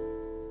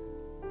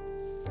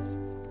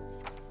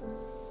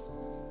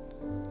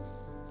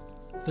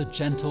 the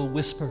gentle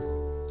whisper,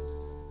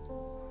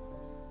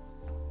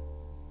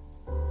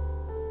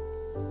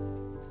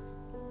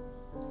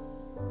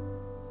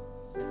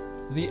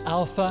 the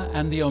Alpha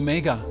and the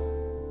Omega,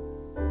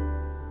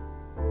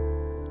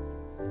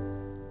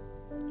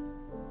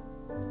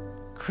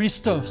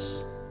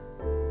 Christos,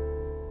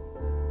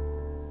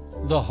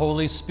 the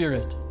Holy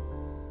Spirit,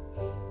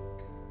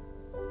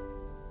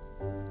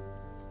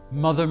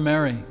 Mother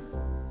Mary,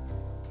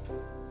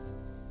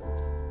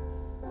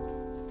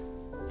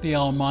 the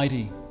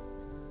Almighty,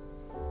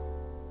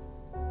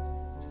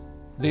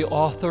 the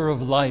author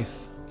of life,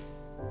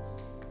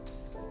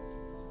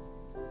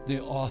 the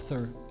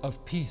author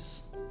of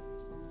peace,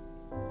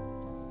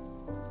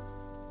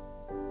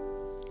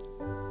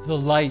 the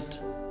light,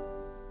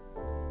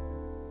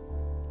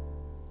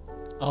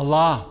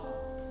 Allah,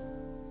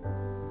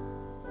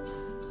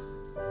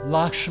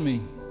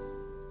 Lakshmi,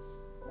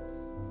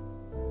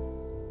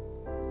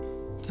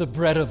 the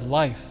bread of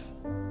life,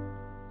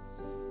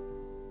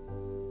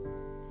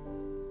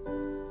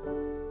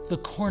 the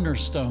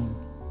cornerstone,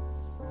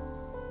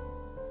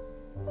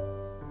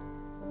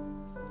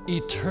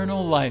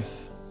 eternal life,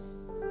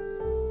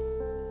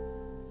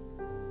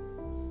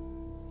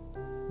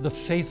 the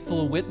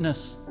faithful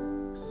witness,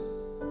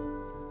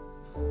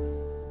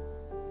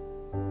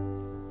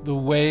 the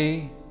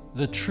way,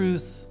 the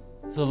truth,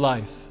 the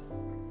life.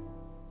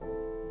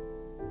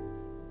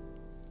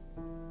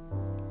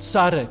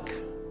 Tzaddik,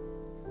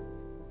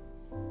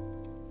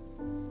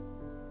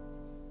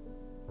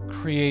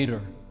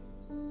 creator.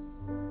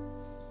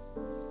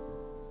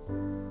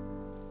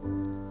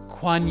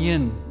 Kuan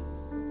Yin,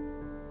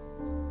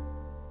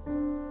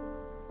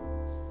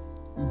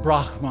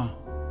 Brahma.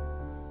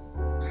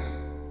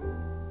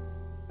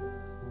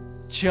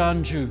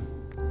 Tianju,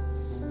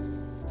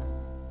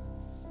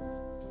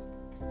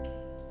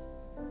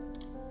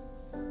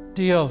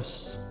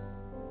 Dios,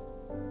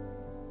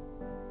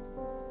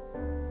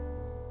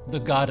 the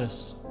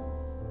goddess.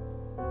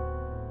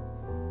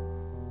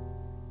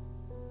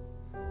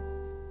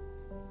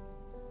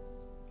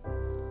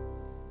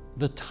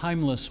 The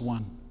timeless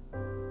one.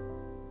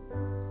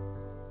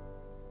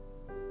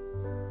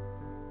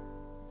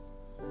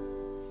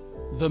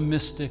 The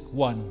mystic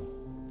one.